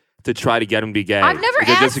gay, to try to get him to be gay. I've never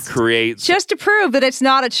because asked- Just to create. Just to prove that it's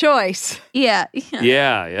not a choice. Yeah.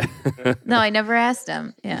 Yeah. No, I never asked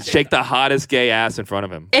him. Yeah. Shake the hottest gay ass in front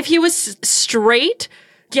of him. If he was straight,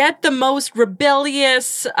 get the most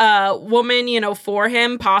rebellious woman, for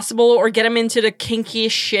him possible, or get him into the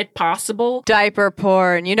kinkiest shit possible. Diaper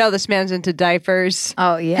porn. You know this man's into diapers.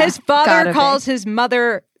 Oh yeah. His father Gotta be. calls his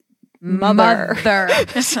mother. Mother.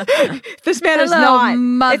 This man is Hello, not.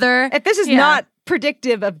 mother. If this is Yeah. not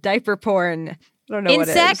predictive of diaper porn, I don't know In what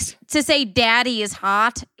it sex, is. to say daddy is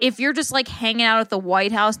hot, if you're just like hanging out at the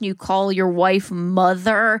White House and you call your wife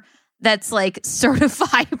mother, that's like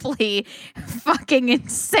certifiably fucking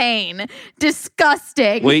insane,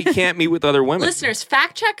 disgusting. Well, he can't meet with other women. Listeners,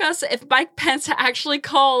 fact check us if Mike Pence actually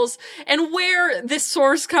calls and where this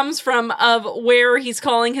source comes from of where he's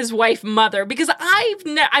calling his wife mother. Because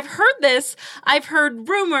I've heard this, I've heard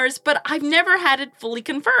rumors, but I've never had it fully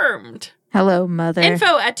confirmed. Hello, mother. Info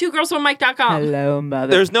at twogirlsonemike.com. Hello, mother.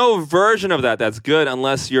 There's no version of that that's good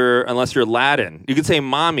unless you're Latin. You can say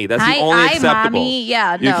mommy. That's the only Hi, acceptable. mommy.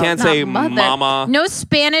 Yeah, You no, can't not say mother. mama. No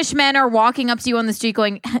Spanish men are walking up to you on the street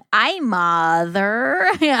going, "I mother."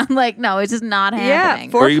 Yeah, I'm like, no, it's just not yeah,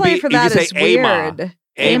 happening. Or you foreplay for could that say is "Ama." weird.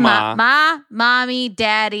 Hey, ma. Mommy,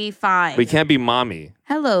 daddy, fine. We can't be mommy.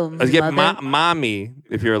 Hello, Let's get mother. mommy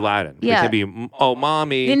if you're Latin. Yeah. We can't be,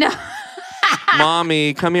 mommy. You know,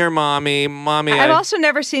 Mommy, come here, mommy. Mommy. I've also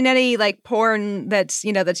never seen any like porn that's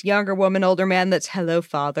younger woman, older man that's hello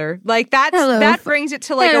father. Like that brings it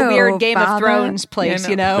to like Hello, a weird Game of father. Thrones place,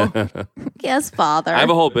 You know. you know? yes, father. I have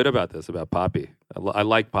a whole bit about this, about Poppy. I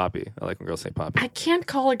like Poppy. I like when girls say Poppy. I can't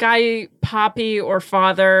call a guy Poppy or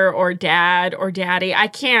father or dad or daddy. I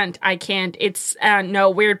can't. It's no,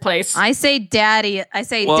 weird place. I say daddy. I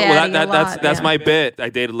say Well, daddy a lot. that's yeah. my bit. I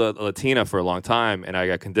dated a Latina for a long time, and I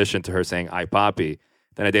got conditioned to her saying "I Poppy."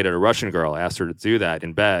 Then I dated a Russian girl. I asked her to do that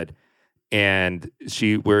in bed, and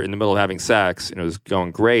we're in the middle of having sex, and it was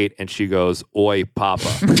going great, and she goes, "Oi, Papa."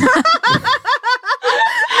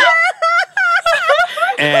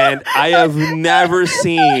 And I have never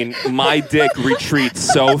seen my dick retreat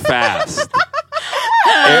so fast.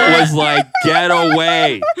 It was like, get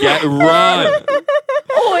away, run.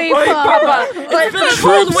 Oi, Papa. It's been a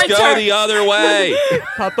cold Troops winter. go the other way.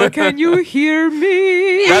 Papa, can you hear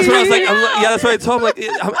me? That's what I was like. That's what I told him.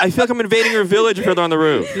 Like, I feel like I'm invading your village if you're on the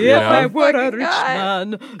roof. you If I know? were a Fucking rich God.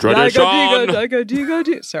 man. Tradition.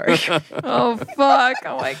 Daga-diga-diga-di- Sorry. Oh, fuck.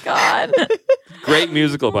 Oh, my God. Great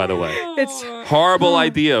musical, by the way. It's Horrible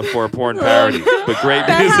idea for a porn parody, but great that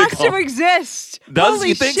has musical. to exist. Does Holy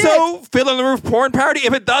you think shit. so? Fiddler on the Roof porn parody?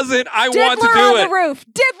 If it doesn't, I want to Diddler do on it. the roof.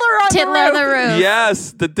 Diddler on Tiddler the on roof. the roof.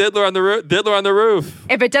 Yes, the Diddler on the roof. Diddler on the roof.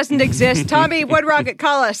 If it doesn't exist, Tommy Woodrocket,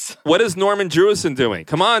 call us. What is Norman Jewison doing?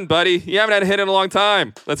 Come on, buddy. You haven't had a hit in a long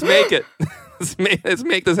time. Let's make it. Let's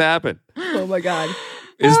make this happen. Oh my God.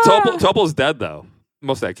 Is Topol's dead though?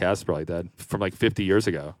 Most of that cast is probably dead from like 50 years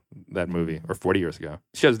ago. That movie, or 40 years ago.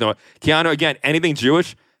 She has no. Keanu again. Anything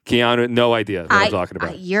Jewish? Keanu, no idea what I'm talking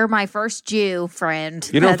about. You're my first Jew friend.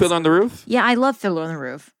 You know That's- Fiddler on the Roof? Yeah, I love Fiddler on the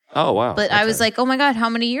Roof. Oh wow! But I was Okay. like, oh my God, how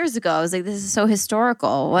many years ago? I was like, this is so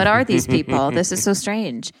historical. What are these people? This is so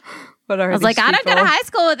strange. What are I was like, I don't go to high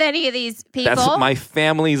school with any of these people. that's my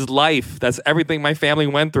family's life. That's everything my family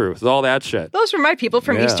went through. It's all that shit. Those were my people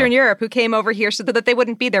from Yeah. Eastern Europe who came over here so that they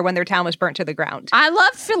wouldn't be there when their town was burnt to the ground. I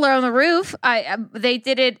loved Fiddler on the Roof. They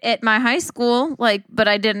did it at my high school, but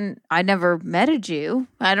I never met a Jew.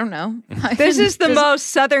 I don't know. This is the most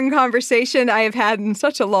Southern conversation I have had in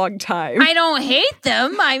such a long time. I don't hate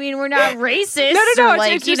them. I mean, we're not racist. No. Or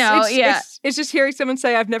like, It's just, yeah. it's just hearing someone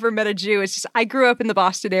say, I've never met a Jew. It's just, I grew up in the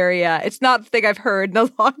Boston area. It's not the thing I've heard in a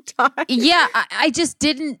long time. Yeah, I just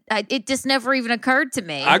didn't. It just never even occurred to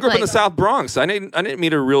me. I grew up in the Like, South Bronx. I didn't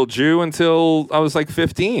meet a real Jew until I was like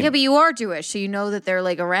 15. Yeah, but you are Jewish, so you know that they're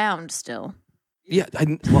like around still. Yeah,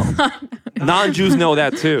 non-Jews know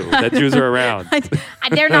that too. That Jews are around.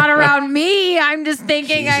 They're not around me. I'm just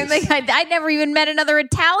thinking. I never even met another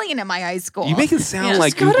Italian in my high school. You make it sound Yeah.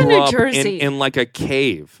 like Let's you go to grew New up Jersey. in like a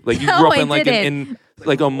cave. Like you No, grew up I in like didn't. in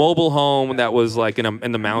like a mobile home that was like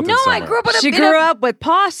in the mountains. no, I somewhere. grew up in a. She in grew a- up with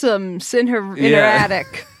possums in her Yeah.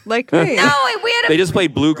 attic, like me. No, we had a They just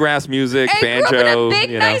played bluegrass music, I banjo. grew up in a big,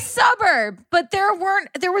 you know. nice suburb, but there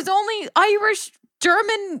was only Irish,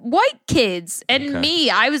 German, white kids, and Okay. me.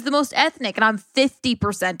 I was the most ethnic, and I'm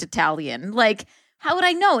 50% Italian. Like, how would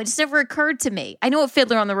I know? It just never occurred to me. I know what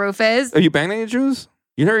Fiddler on the Roof is. Are you banging any Jews?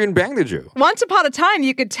 You never even banged a Jew. Once upon a time,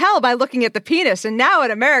 you could tell by looking at the penis, and now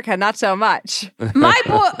in America, not so much. My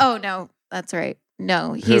boy. Oh no, that's right.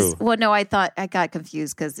 No, he's. Who? Well, no, I got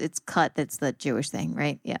confused because it's cut. That's the Jewish thing,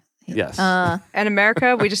 right? Yeah. Yes. In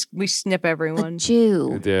America, we snip A everyone. Jew.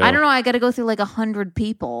 You do. I don't know. I got to go through like 100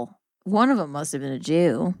 people. One of them must have been a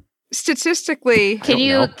Jew. Statistically, Can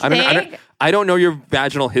you know. think? I don't know your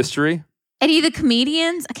vaginal history. Any of the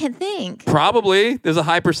comedians? I can't think. Probably. There's a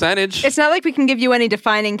high percentage. it's not like we can give you any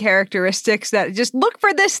defining characteristics that just look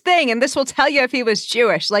for this thing and this will tell you if he was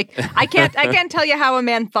Jewish. Like I can't tell you how a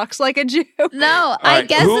man fucks like a Jew. No, I right,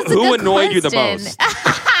 guess who- it's a who good annoyed you the question.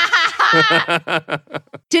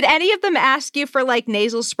 Did any of them ask you for like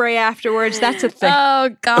nasal spray afterwards? That's a thing. Oh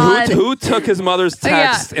God. who took his mother's Yeah.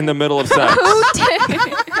 text in the middle of sex? Who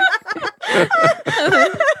did?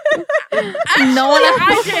 No one.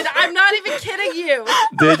 I did. I'm not even kidding you.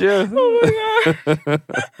 Did you?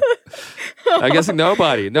 I guess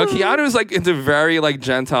nobody. No, Keanu's like into very like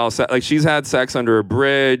Gentile sex. Like she's had sex under a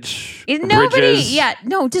bridge. Nobody. bridges. Yeah.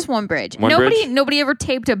 No, just one bridge. One nobody. bridge? Nobody ever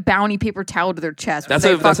taped a bounty paper towel to their chest. That's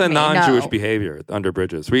Say, a "Fuck me." non-Jewish No. behavior under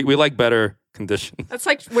bridges. We like better conditions. That's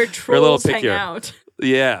like where We're a little trolls hang pickier. out.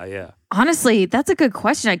 Yeah. Honestly, that's a good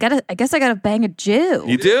question. I guess I gotta bang a Jew.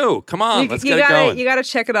 You do. Come on, let's get it going. You gotta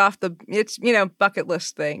check it off the bucket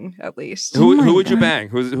list thing at least. Who would you bang?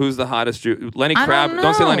 Who's the hottest Jew? Lenny I Kravitz. don't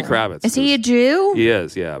Don't say know. Lenny Kravitz. Is he a Jew? He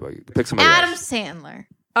is. Yeah, but pick somebody Adam else. Sandler.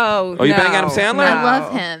 Oh, Oh, you no, bang Adam Sandler? I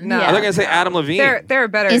love him. No. Yeah. I was gonna say Adam Levine. There are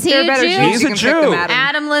better. Is he there are a better Jew? Jews. He's You a can pick them, Jew. Adam.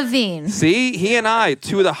 Adam Levine. See, he and I,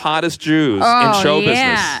 two of the hottest Jews Oh, in show yeah.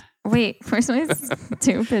 business. Wait, where's my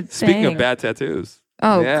stupid Speaking thing? of bad tattoos,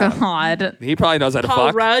 Oh Yeah. God. he probably knows how to Paul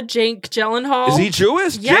fuck. Rudd, Jake Gyllenhaal. Is he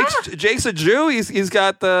Jewish? Yeah. Jake's a Jew. He's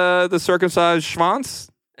got the circumcised schwanz.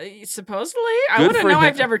 Supposedly. I Good wouldn't for know. him.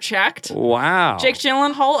 I've never checked. Wow. Jake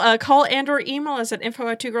Gyllenhaal, call and/or email us at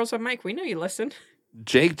info@2girls1mic. We know you listen.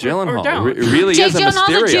 Jake Gyllenhaal don't. really Jake is a Gyllenhaal's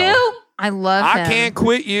a Mysterio. Jew? I love him. I can't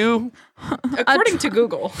quit you. According to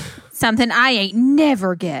Google. Something I ain't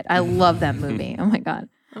never get. I love that movie. Oh my God.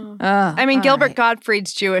 I mean, all Gilbert right.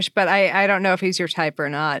 Gottfried's Jewish, but I don't know if he's your type or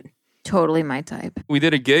not. Totally my type. We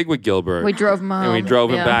did a gig with Gilbert. We drove him home. and we drove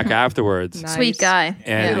him Yeah. back afterwards. Nice. Sweet guy.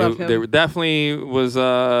 And We love him. there definitely was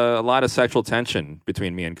a lot of sexual tension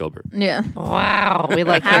between me and Gilbert. Yeah. Wow, we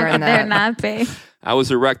like How hearing could there that. not be? I was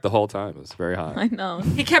erect the whole time. It was very hot. I know.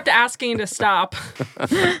 He kept asking to stop.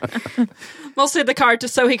 Mostly the car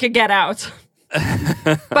just so he could get out.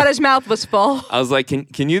 But his mouth was full. I was like,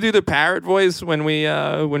 can you do the parrot voice when we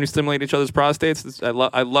stimulate each other's prostates?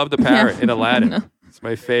 I love the parrot in Aladdin. It's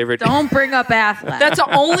my favorite. Don't bring up Affleck. That's the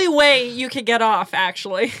only way you could get off,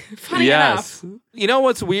 actually. Funny yes. enough. You know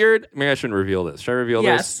what's weird? Maybe I shouldn't reveal this. Should I reveal this?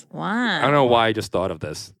 Yes. wow. I don't know why I just thought of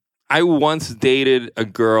this. I once dated a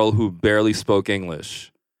girl who barely spoke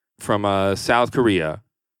English from South Korea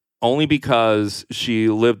only because she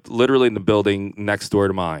lived literally in the building next door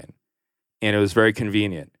to mine. And it was very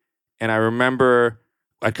convenient. And I remember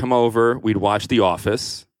I'd come over, we'd watch The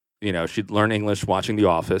Office. You know, she'd learn English watching The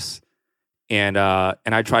Office. And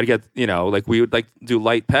I'd try to get, we would like do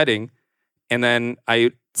light petting. And then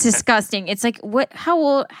It's disgusting. It's like what? How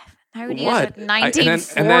old? How old are you? What?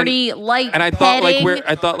 1940 light and I thought petting. we're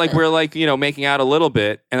making out a little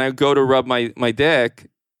bit, and I go to rub my dick,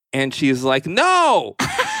 and she's like, no,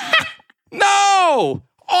 no,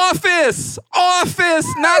 office,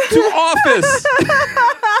 not to office.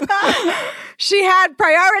 She had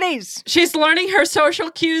priorities. She's learning her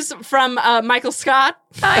social cues from Michael Scott.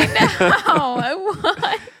 I know.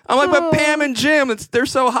 I'm like, but Pam and Jim, they're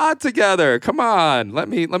so hot together. Come on, let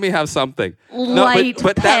me have something. Light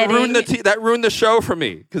but that petting. ruined the show for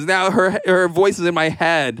me because now her voice is in my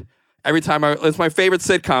head every time. It's my favorite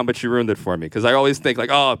sitcom, but she ruined it for me because I always think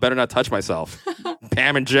like, oh, I better not touch myself.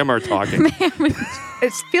 Pam and Jim are talking.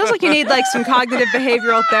 It feels like you need like some cognitive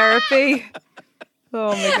behavioral therapy.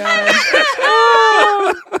 Oh my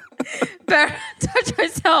God. Better touch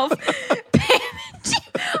myself.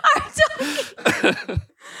 I'm talking.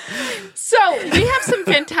 So we have some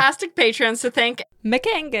fantastic patrons to thank.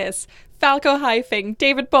 McAngus, Falco Hyphing,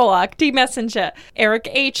 David Bullock, D. Messenger, Eric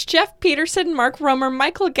H., Jeff Peterson, Mark Romer,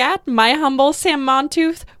 Michael Gatt, My Humble, Sam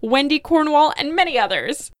Montooth, Wendy Cornwall, and many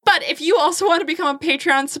others. But if you also want to become a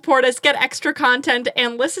Patreon, support us, get extra content,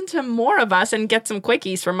 and listen to more of us and get some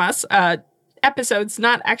quickies from us, episodes,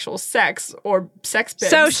 not actual sex or sex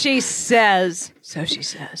bits. So she says.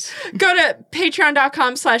 Go to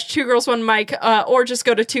patreon.com/2girls1mic or just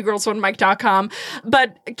go to 2girls1mic.com.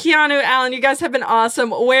 But Keanu, Alan, you guys have been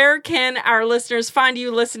awesome. Where can our listeners find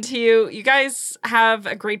you, listen to you? You guys have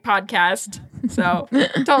a great podcast. So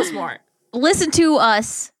tell us more. Listen to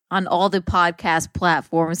us on all the podcast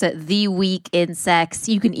platforms at The Week in Sex.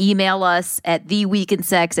 You can email us at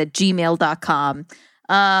theweekinsex@gmail.com.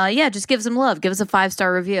 Just give us some love. Give us a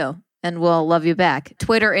 5-star review, and we'll love you back.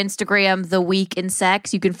 Twitter, Instagram, The Week in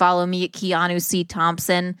Sex. You can follow me at Keanu C.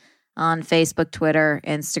 Thompson on Facebook, Twitter,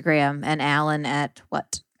 Instagram, and Alan at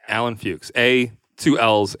what? Alan Fuchs. A, 2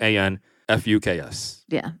 L's, A-N, F-U-K-S.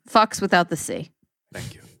 Yeah, fucks without the C.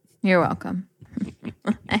 Thank you. You're welcome.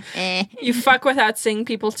 You fuck without seeing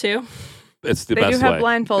people too? It's the They best do have way.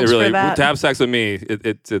 blindfolds It really, for that. To have sex with me,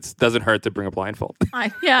 it doesn't hurt to bring a blindfold.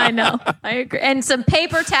 I know. I agree. And some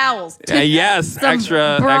paper towels. Yes, Some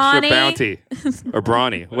extra brawny. bounty or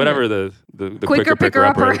brawny, whatever the Quicker picker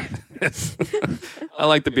upper. picker-upper. is. I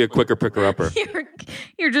like to be a quicker picker upper.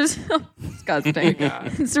 You're just disgusting.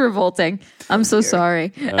 It's revolting. I'm so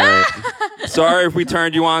sorry. All right. Sorry if we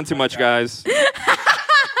turned you on too much, guys.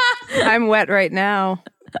 I'm wet right now.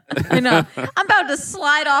 I know. I'm about to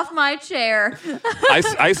slide off my chair.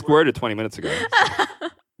 I squirted 20 minutes ago.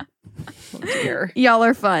 Dear. Y'all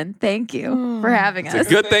are fun. Thank you for having us.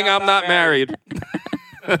 Good thing I'm not married,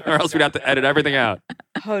 or else we'd have to edit everything out.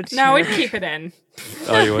 Oh, No, dear. we'd keep it in.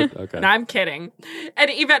 Oh, you would? Okay. No, I'm kidding. And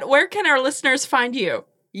Yvette, where can our listeners find you?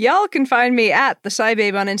 Y'all can find me at the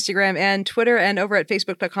SciBabe on Instagram and Twitter and over at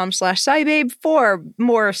facebook.com/SciBabe for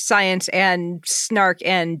more science and snark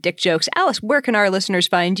and dick jokes. Alice, where can our listeners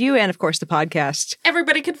find you? And of course, the podcast.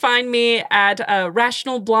 Everybody could find me at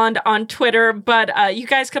Rational Blonde on Twitter, but you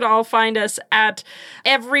guys could all find us at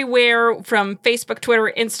everywhere from Facebook,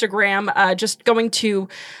 Twitter, Instagram, just going to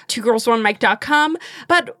 2girls1mic.com.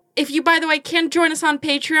 But If you, by the way, can't join us on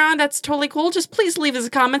Patreon, that's totally cool. Just please leave us a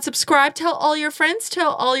comment, subscribe, tell all your friends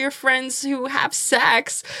who have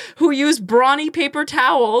sex, who use brawny paper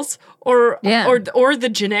towels or the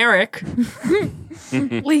generic.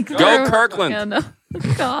 Go Kirkland. Yeah, no.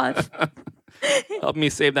 God. Help me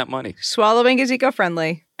save that money. Swallowing is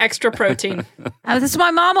eco-friendly. Extra protein. This is what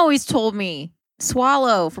my mom always told me.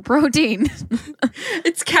 Swallow for protein.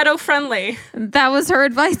 It's keto friendly. That was her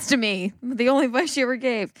advice to me. The only advice she ever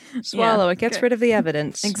gave. Swallow. Yeah. It gets rid of the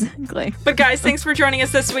evidence. Exactly. But guys, thanks for joining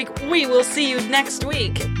us this week. We will see you next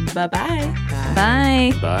week. Bye-bye.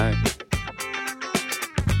 Bye. Bye.